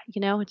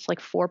 it's like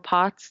 4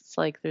 pots. It's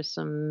like there's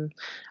some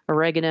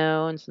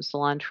oregano and some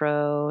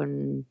cilantro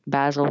and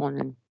basil,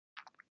 and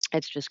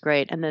it's just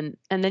great. And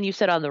then you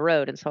said on the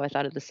road, and so I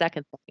thought of the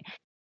second thing.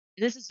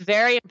 This is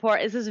very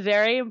important. This is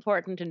very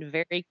important and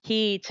very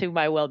key to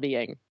my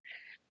well-being.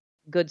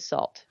 Good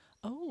salt.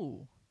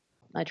 Oh,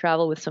 I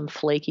travel with some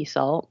flaky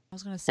salt. I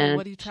was going to say,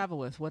 what do you travel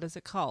with? What is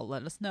it called?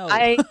 Let us know.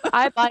 I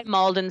buy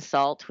Malden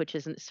salt, which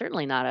is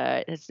certainly not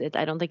I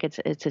don't think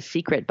it's a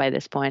secret by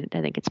this point.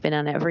 I think it's been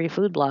on every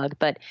food blog,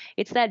 but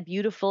it's that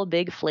beautiful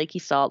big flaky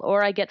salt.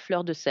 Or I get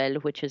fleur de sel,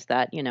 which is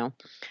that,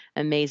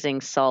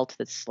 amazing salt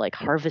that's like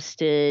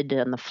harvested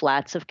on the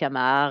flats of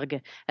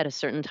Camargue at a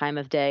certain time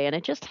of day. And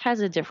it just has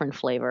a different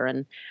flavor.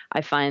 And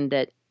I find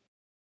that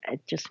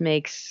it just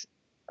makes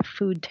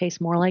food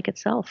taste more like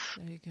itself.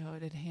 There you go.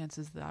 It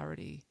enhances the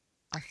already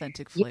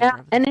authentic flavor.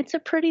 Yeah, and it's a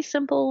pretty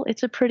simple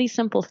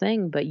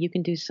thing, but you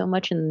can do so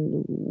much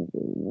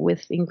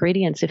with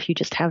ingredients if you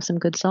just have some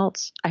good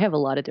salts. I have a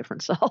lot of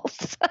different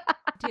salts.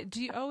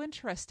 Oh,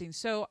 interesting.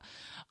 So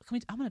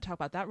I'm going to talk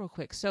about that real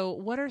quick.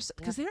 So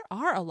because there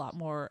are a lot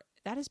more,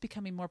 that is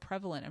becoming more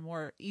prevalent and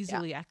more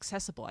easily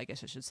accessible, I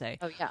guess I should say.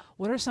 Oh yeah.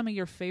 What are some of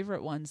your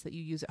favorite ones that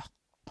you use at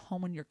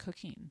home when you're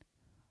cooking?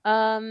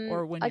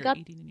 Or when you're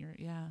eating in your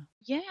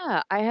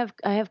I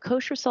have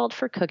kosher salt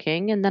for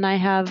cooking, and then I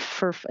have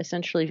for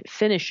essentially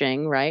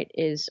finishing, right,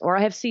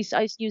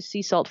 I use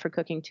sea salt for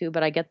cooking too,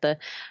 but I get the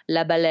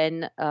La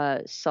Baleine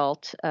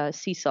salt,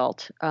 sea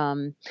salt,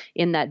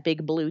 in that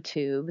big blue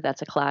tube.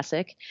 That's a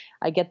classic.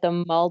 I get the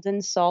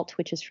Malden salt,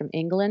 which is from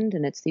England,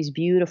 and it's these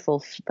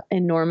beautiful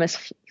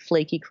enormous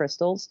flaky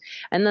crystals.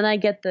 And then I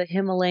get the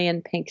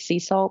Himalayan pink sea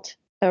salt,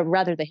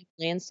 rather the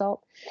Himalayan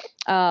salt,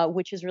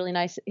 which is really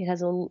nice. It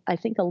has I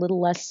think a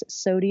little less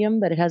sodium,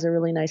 but it has a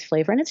really nice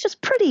flavor, and it's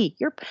just pretty.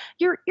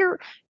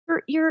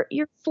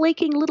 You're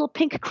flaking little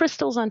pink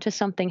crystals onto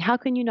something. How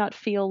can you not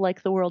feel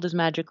like the world is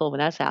magical when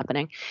that's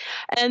happening?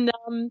 And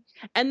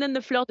then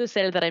the fleur de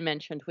sel that I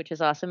mentioned, which is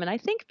awesome. And I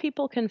think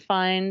people can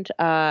find.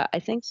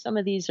 I think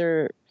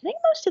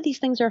most of these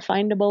things are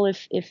findable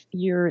if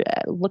you're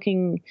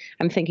looking.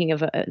 I'm thinking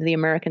of the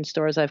American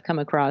stores I've come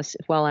across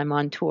while I'm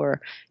on tour.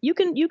 You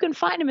can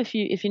find them if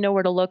you know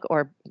where to look,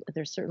 or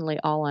they're certainly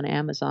all on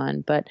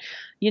Amazon. But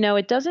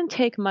it doesn't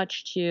take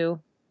much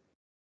to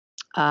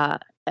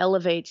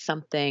elevate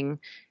something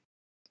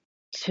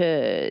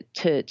to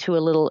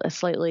a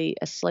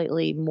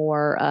slightly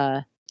more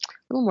a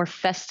little more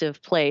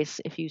festive place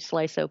if you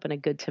slice open a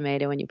good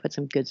tomato and you put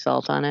some good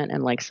salt on it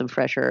and like some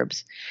fresh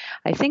herbs.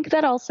 I think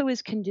that also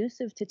is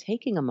conducive to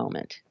taking a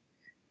moment.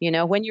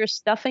 When you're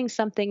stuffing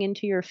something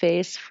into your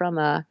face from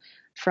a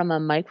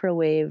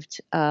microwaved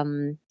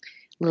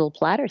little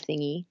platter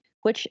thingy,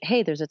 which,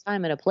 hey, there's a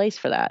time and a place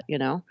for that,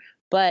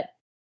 but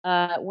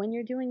when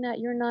you're doing that,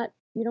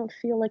 you don't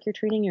feel like you're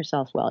treating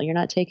yourself well. You're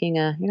not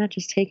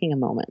just taking a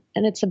moment.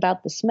 And it's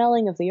about the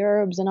smelling of the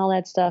herbs and all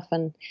that stuff.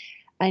 And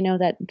I know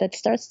that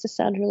starts to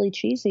sound really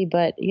cheesy,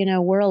 but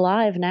we're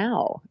alive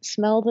now.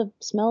 Smell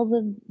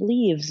the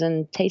leaves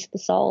and taste the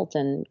salt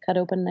and cut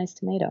open a nice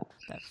tomato.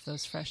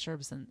 Those fresh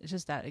herbs, and it's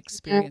just that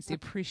experience, the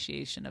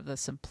appreciation of the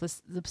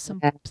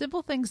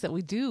simple things that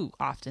we do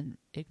often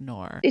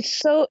ignore. It's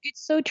so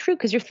true,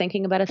 because you're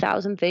thinking about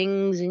 1,000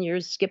 things and you're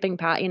skipping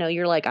past.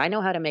 You're like, I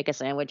know how to make a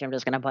sandwich. I'm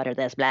just going to butter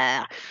this,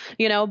 blah.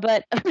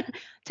 But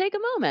take a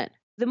moment.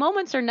 The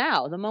moments are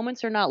now. The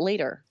moments are not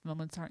later.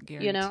 Moments aren't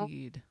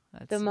guaranteed.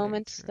 The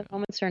moments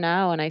are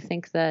now, and I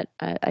think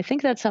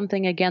that's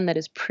something, again,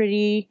 that's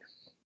pretty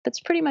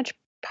much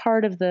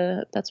part of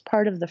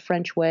the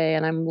French way,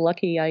 and I'm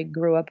lucky I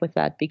grew up with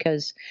that,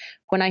 because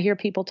when I hear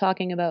people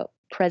talking about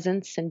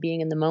presence and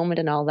being in the moment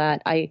and all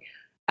that, I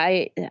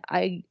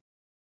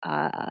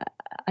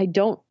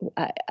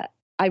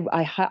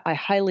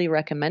highly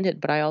recommend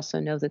it, but I also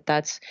know that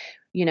that's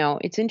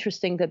it's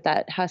interesting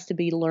that has to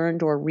be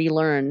learned or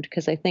relearned,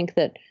 because I think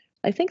that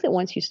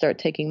once you start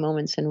taking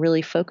moments and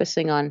really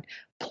focusing on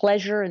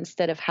pleasure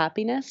instead of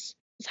happiness,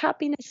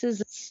 happiness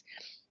is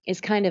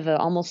kind of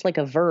almost like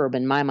a verb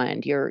in my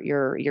mind.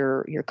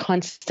 You're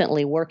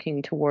constantly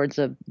working towards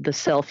the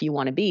self you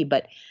want to be,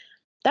 but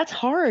that's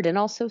hard. And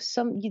also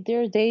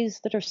there are days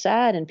that are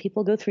sad and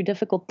people go through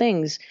difficult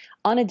things.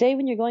 On a day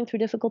when you're going through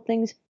difficult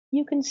things,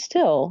 you can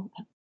still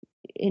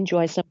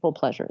enjoy simple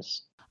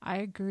pleasures. I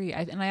agree.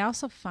 And I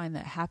also find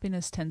that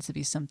happiness tends to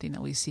be something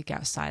that we seek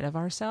outside of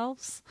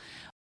ourselves.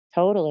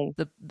 Totally.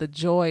 The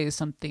joy is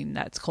something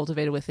that's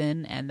cultivated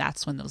within, and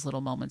that's when those little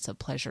moments of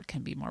pleasure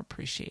can be more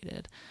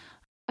appreciated.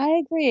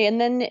 I agree.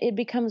 And then it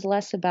becomes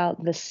less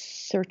about the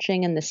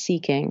searching and the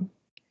seeking,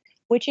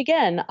 which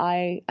again,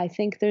 I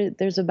think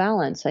there's a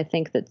balance. I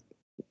think that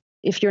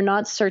if you're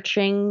not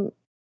searching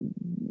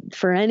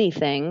for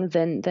anything,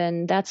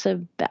 then that's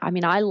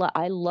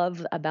I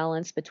love a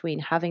balance between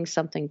having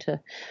something to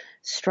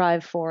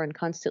strive for and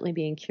constantly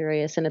being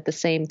curious, and at the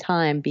same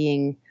time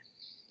being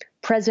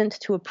present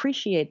to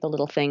appreciate the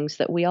little things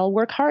that we all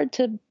work hard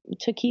to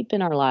keep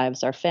in our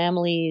lives. Our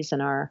families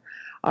and our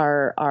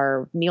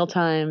meal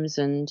times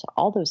and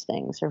all those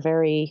things are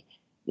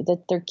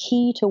that they're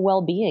key to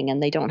well-being,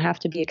 and they don't have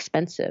to be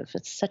expensive.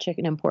 It's such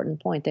an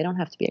important point. They don't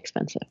have to be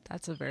expensive.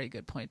 That's a very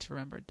good point to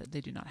remember, that they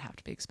do not have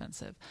to be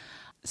expensive.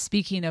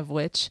 Speaking of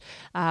which,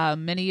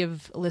 many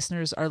of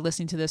listeners are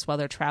listening to this while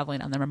they're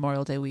traveling on the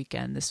Memorial Day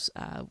weekend. This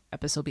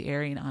episode will be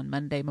airing on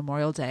Monday,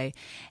 Memorial Day.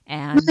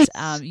 And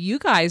you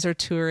guys are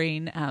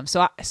touring.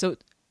 So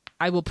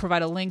I will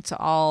provide a link to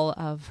all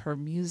of her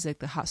music,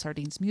 the Hot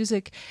Sardines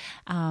music,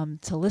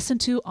 to listen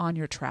to on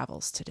your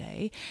travels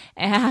today.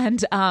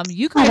 And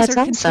you guys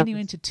are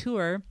continuing to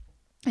tour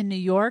in New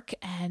York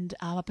and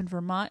up in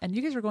Vermont, and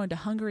you guys are going to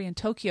Hungary and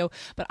Tokyo.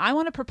 But I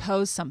want to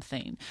propose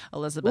something,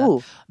 Elizabeth.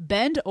 Ooh.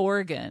 Bend,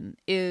 Oregon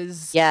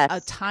is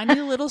a tiny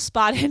little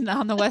spot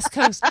on the West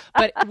Coast,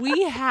 but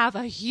we have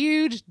a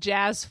huge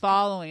jazz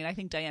following. I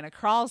think Diana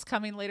Krall's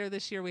coming later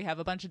this year. We have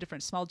a bunch of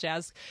different small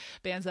jazz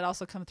bands that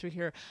also come through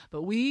here.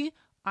 But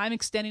I'm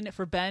extending it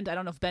for Bend. I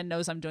don't know if Bend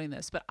knows I'm doing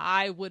this, but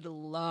I would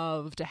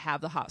love to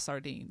have the Hot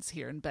Sardines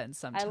here in Bend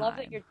sometime. I love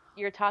that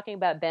you're talking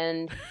about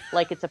Bend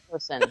like it's a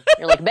person.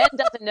 You're like, Bend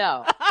doesn't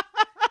know.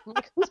 I'm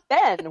like, who's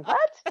Ben?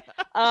 What?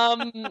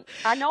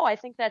 I know. I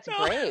think that's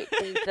great.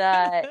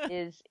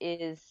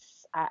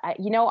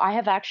 I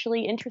have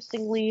actually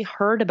interestingly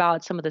heard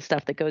about some of the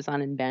stuff that goes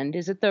on in Bend.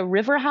 Is it the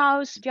River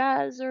House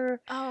Jazz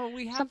or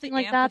we have something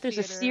like that? There's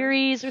a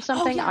series or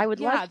something. Oh, yeah, I would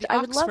love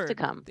to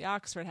come. The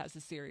Oxford has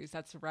a series.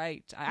 That's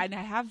right. I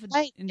have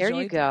right. enjoyed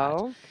there you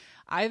go. That.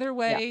 Either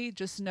way,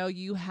 just know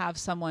you have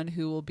someone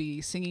who will be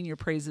singing your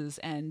praises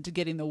and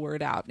getting the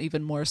word out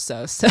even more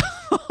so. So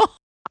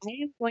I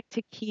am going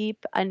to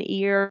keep an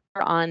ear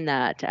on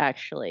that,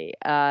 actually.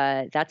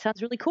 That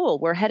sounds really cool.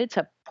 We're headed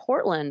to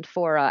Portland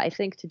for, I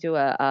think, to do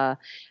an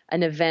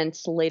event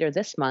later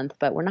this month,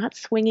 but we're not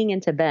swinging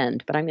into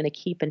Bend, but I'm going to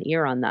keep an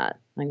ear on that.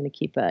 I'm going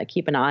to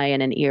keep an eye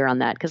and an ear on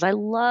that because I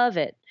love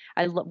it.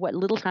 I love what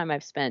little time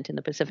I've spent in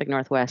the Pacific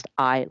Northwest.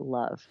 I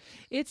love.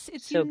 It's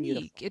so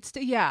unique.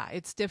 Beautiful.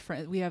 It's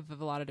different. We have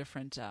a lot of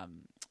different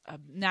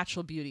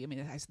natural beauty. I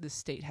mean, this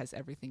state has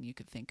everything you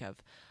could think of.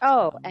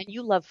 Oh, and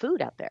you love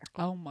food out there.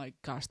 Oh my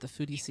gosh, the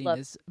foodie scene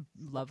is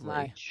lovely.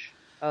 Much.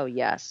 Oh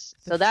yes.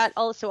 So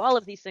all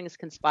of these things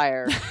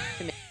conspire to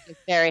make me a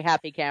very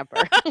happy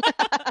camper.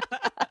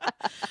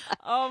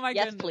 Oh my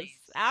yes, goodness. Please.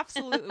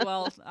 Absolutely.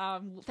 Well,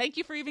 thank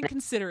you for even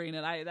considering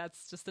it.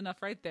 That's just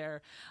enough right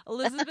there.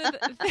 Elizabeth,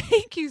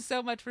 thank you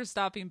so much for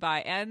stopping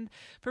by and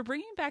for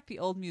bringing back the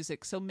old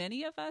music so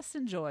many of us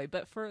enjoy,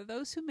 but for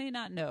those who may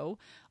not know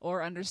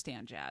or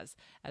understand jazz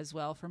as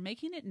well, for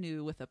making it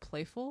new with a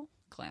playful,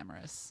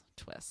 glamorous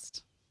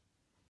twist.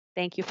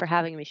 Thank you for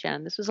having me,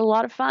 Shannon. This was a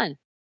lot of fun.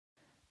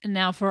 And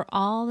now for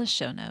all the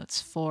show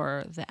notes,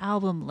 for the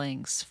album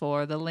links,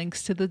 for the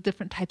links to the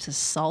different types of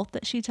salt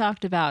that she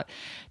talked about,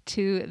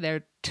 to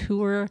their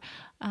tour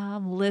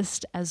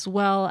list, as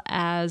well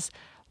as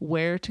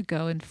where to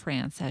go in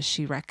France, as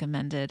she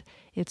recommended.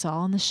 It's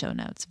all in the show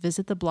notes.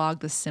 Visit the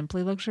blog,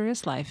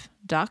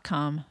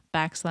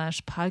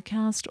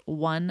 thesimplyluxuriouslife.com/podcast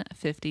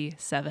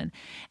 157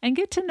 and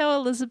get to know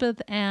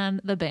Elizabeth and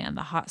the band,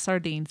 the Hot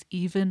Sardines,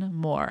 even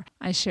more.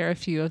 I share a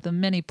few of the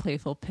many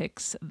playful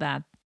pics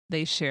that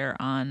they share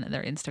on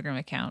their Instagram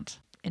account.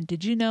 And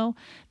did you know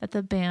that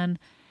the band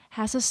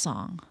has a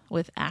song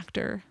with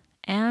actor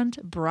and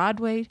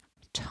Broadway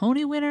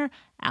Tony winner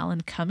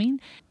Alan Cumming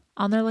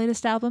on their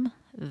latest album?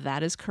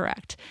 That is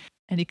correct.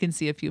 And you can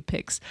see a few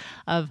pics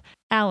of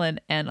Alan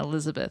and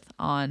Elizabeth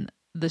on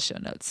the show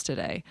notes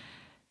today.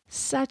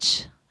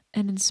 Such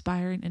an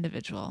inspiring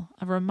individual.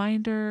 A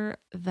reminder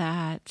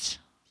that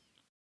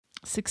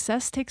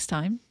success takes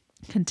time,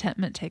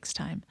 contentment takes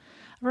time.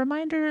 A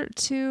reminder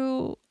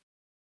to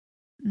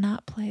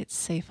not play it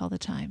safe all the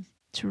time,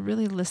 to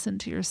really listen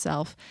to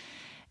yourself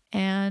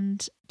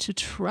and to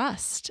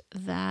trust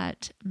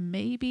that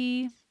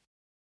maybe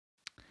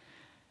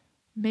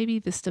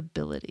the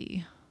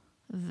stability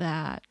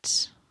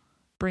that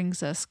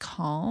brings us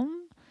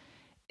calm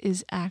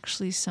is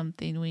actually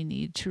something we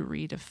need to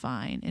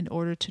redefine in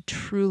order to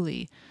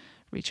truly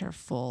reach our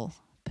full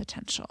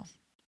potential.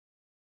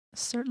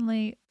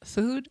 Certainly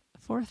food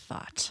for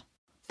thought.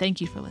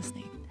 Thank you for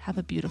listening. Have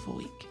a beautiful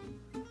week.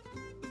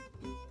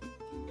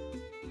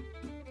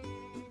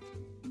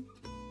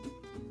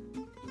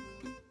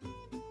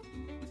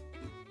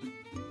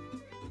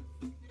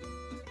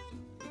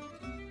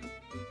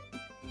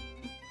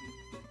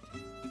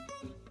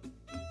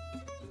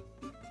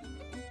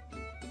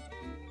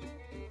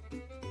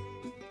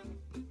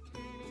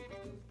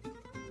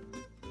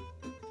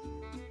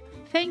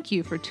 Thank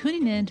you for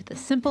tuning in to the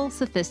Simple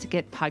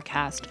Sophisticate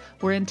podcast,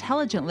 where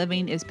intelligent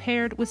living is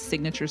paired with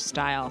signature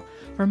style.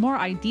 For more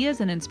ideas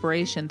and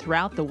inspiration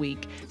throughout the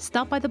week,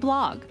 stop by the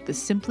blog,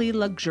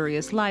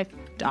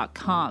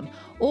 thesimplyluxuriouslife.com,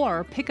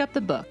 or pick up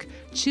the book,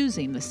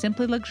 Choosing the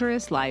Simply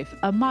Luxurious Life,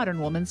 A Modern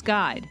Woman's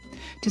Guide.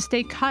 To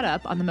stay caught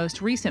up on the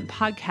most recent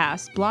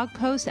podcasts, blog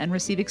posts, and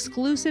receive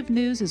exclusive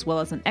news as well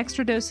as an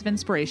extra dose of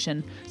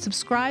inspiration,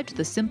 subscribe to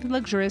the Simply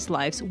Luxurious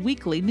Life's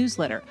weekly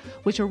newsletter,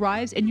 which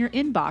arrives in your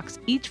inbox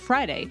each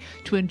Friday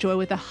to enjoy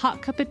with a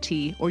hot cup of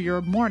tea or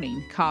your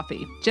morning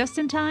coffee, just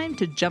in time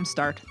to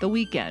jumpstart the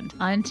weekend.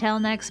 Until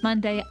next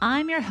Monday,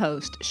 I'm your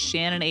host,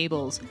 Shannon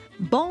Ables.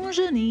 Bonne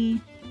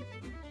journée!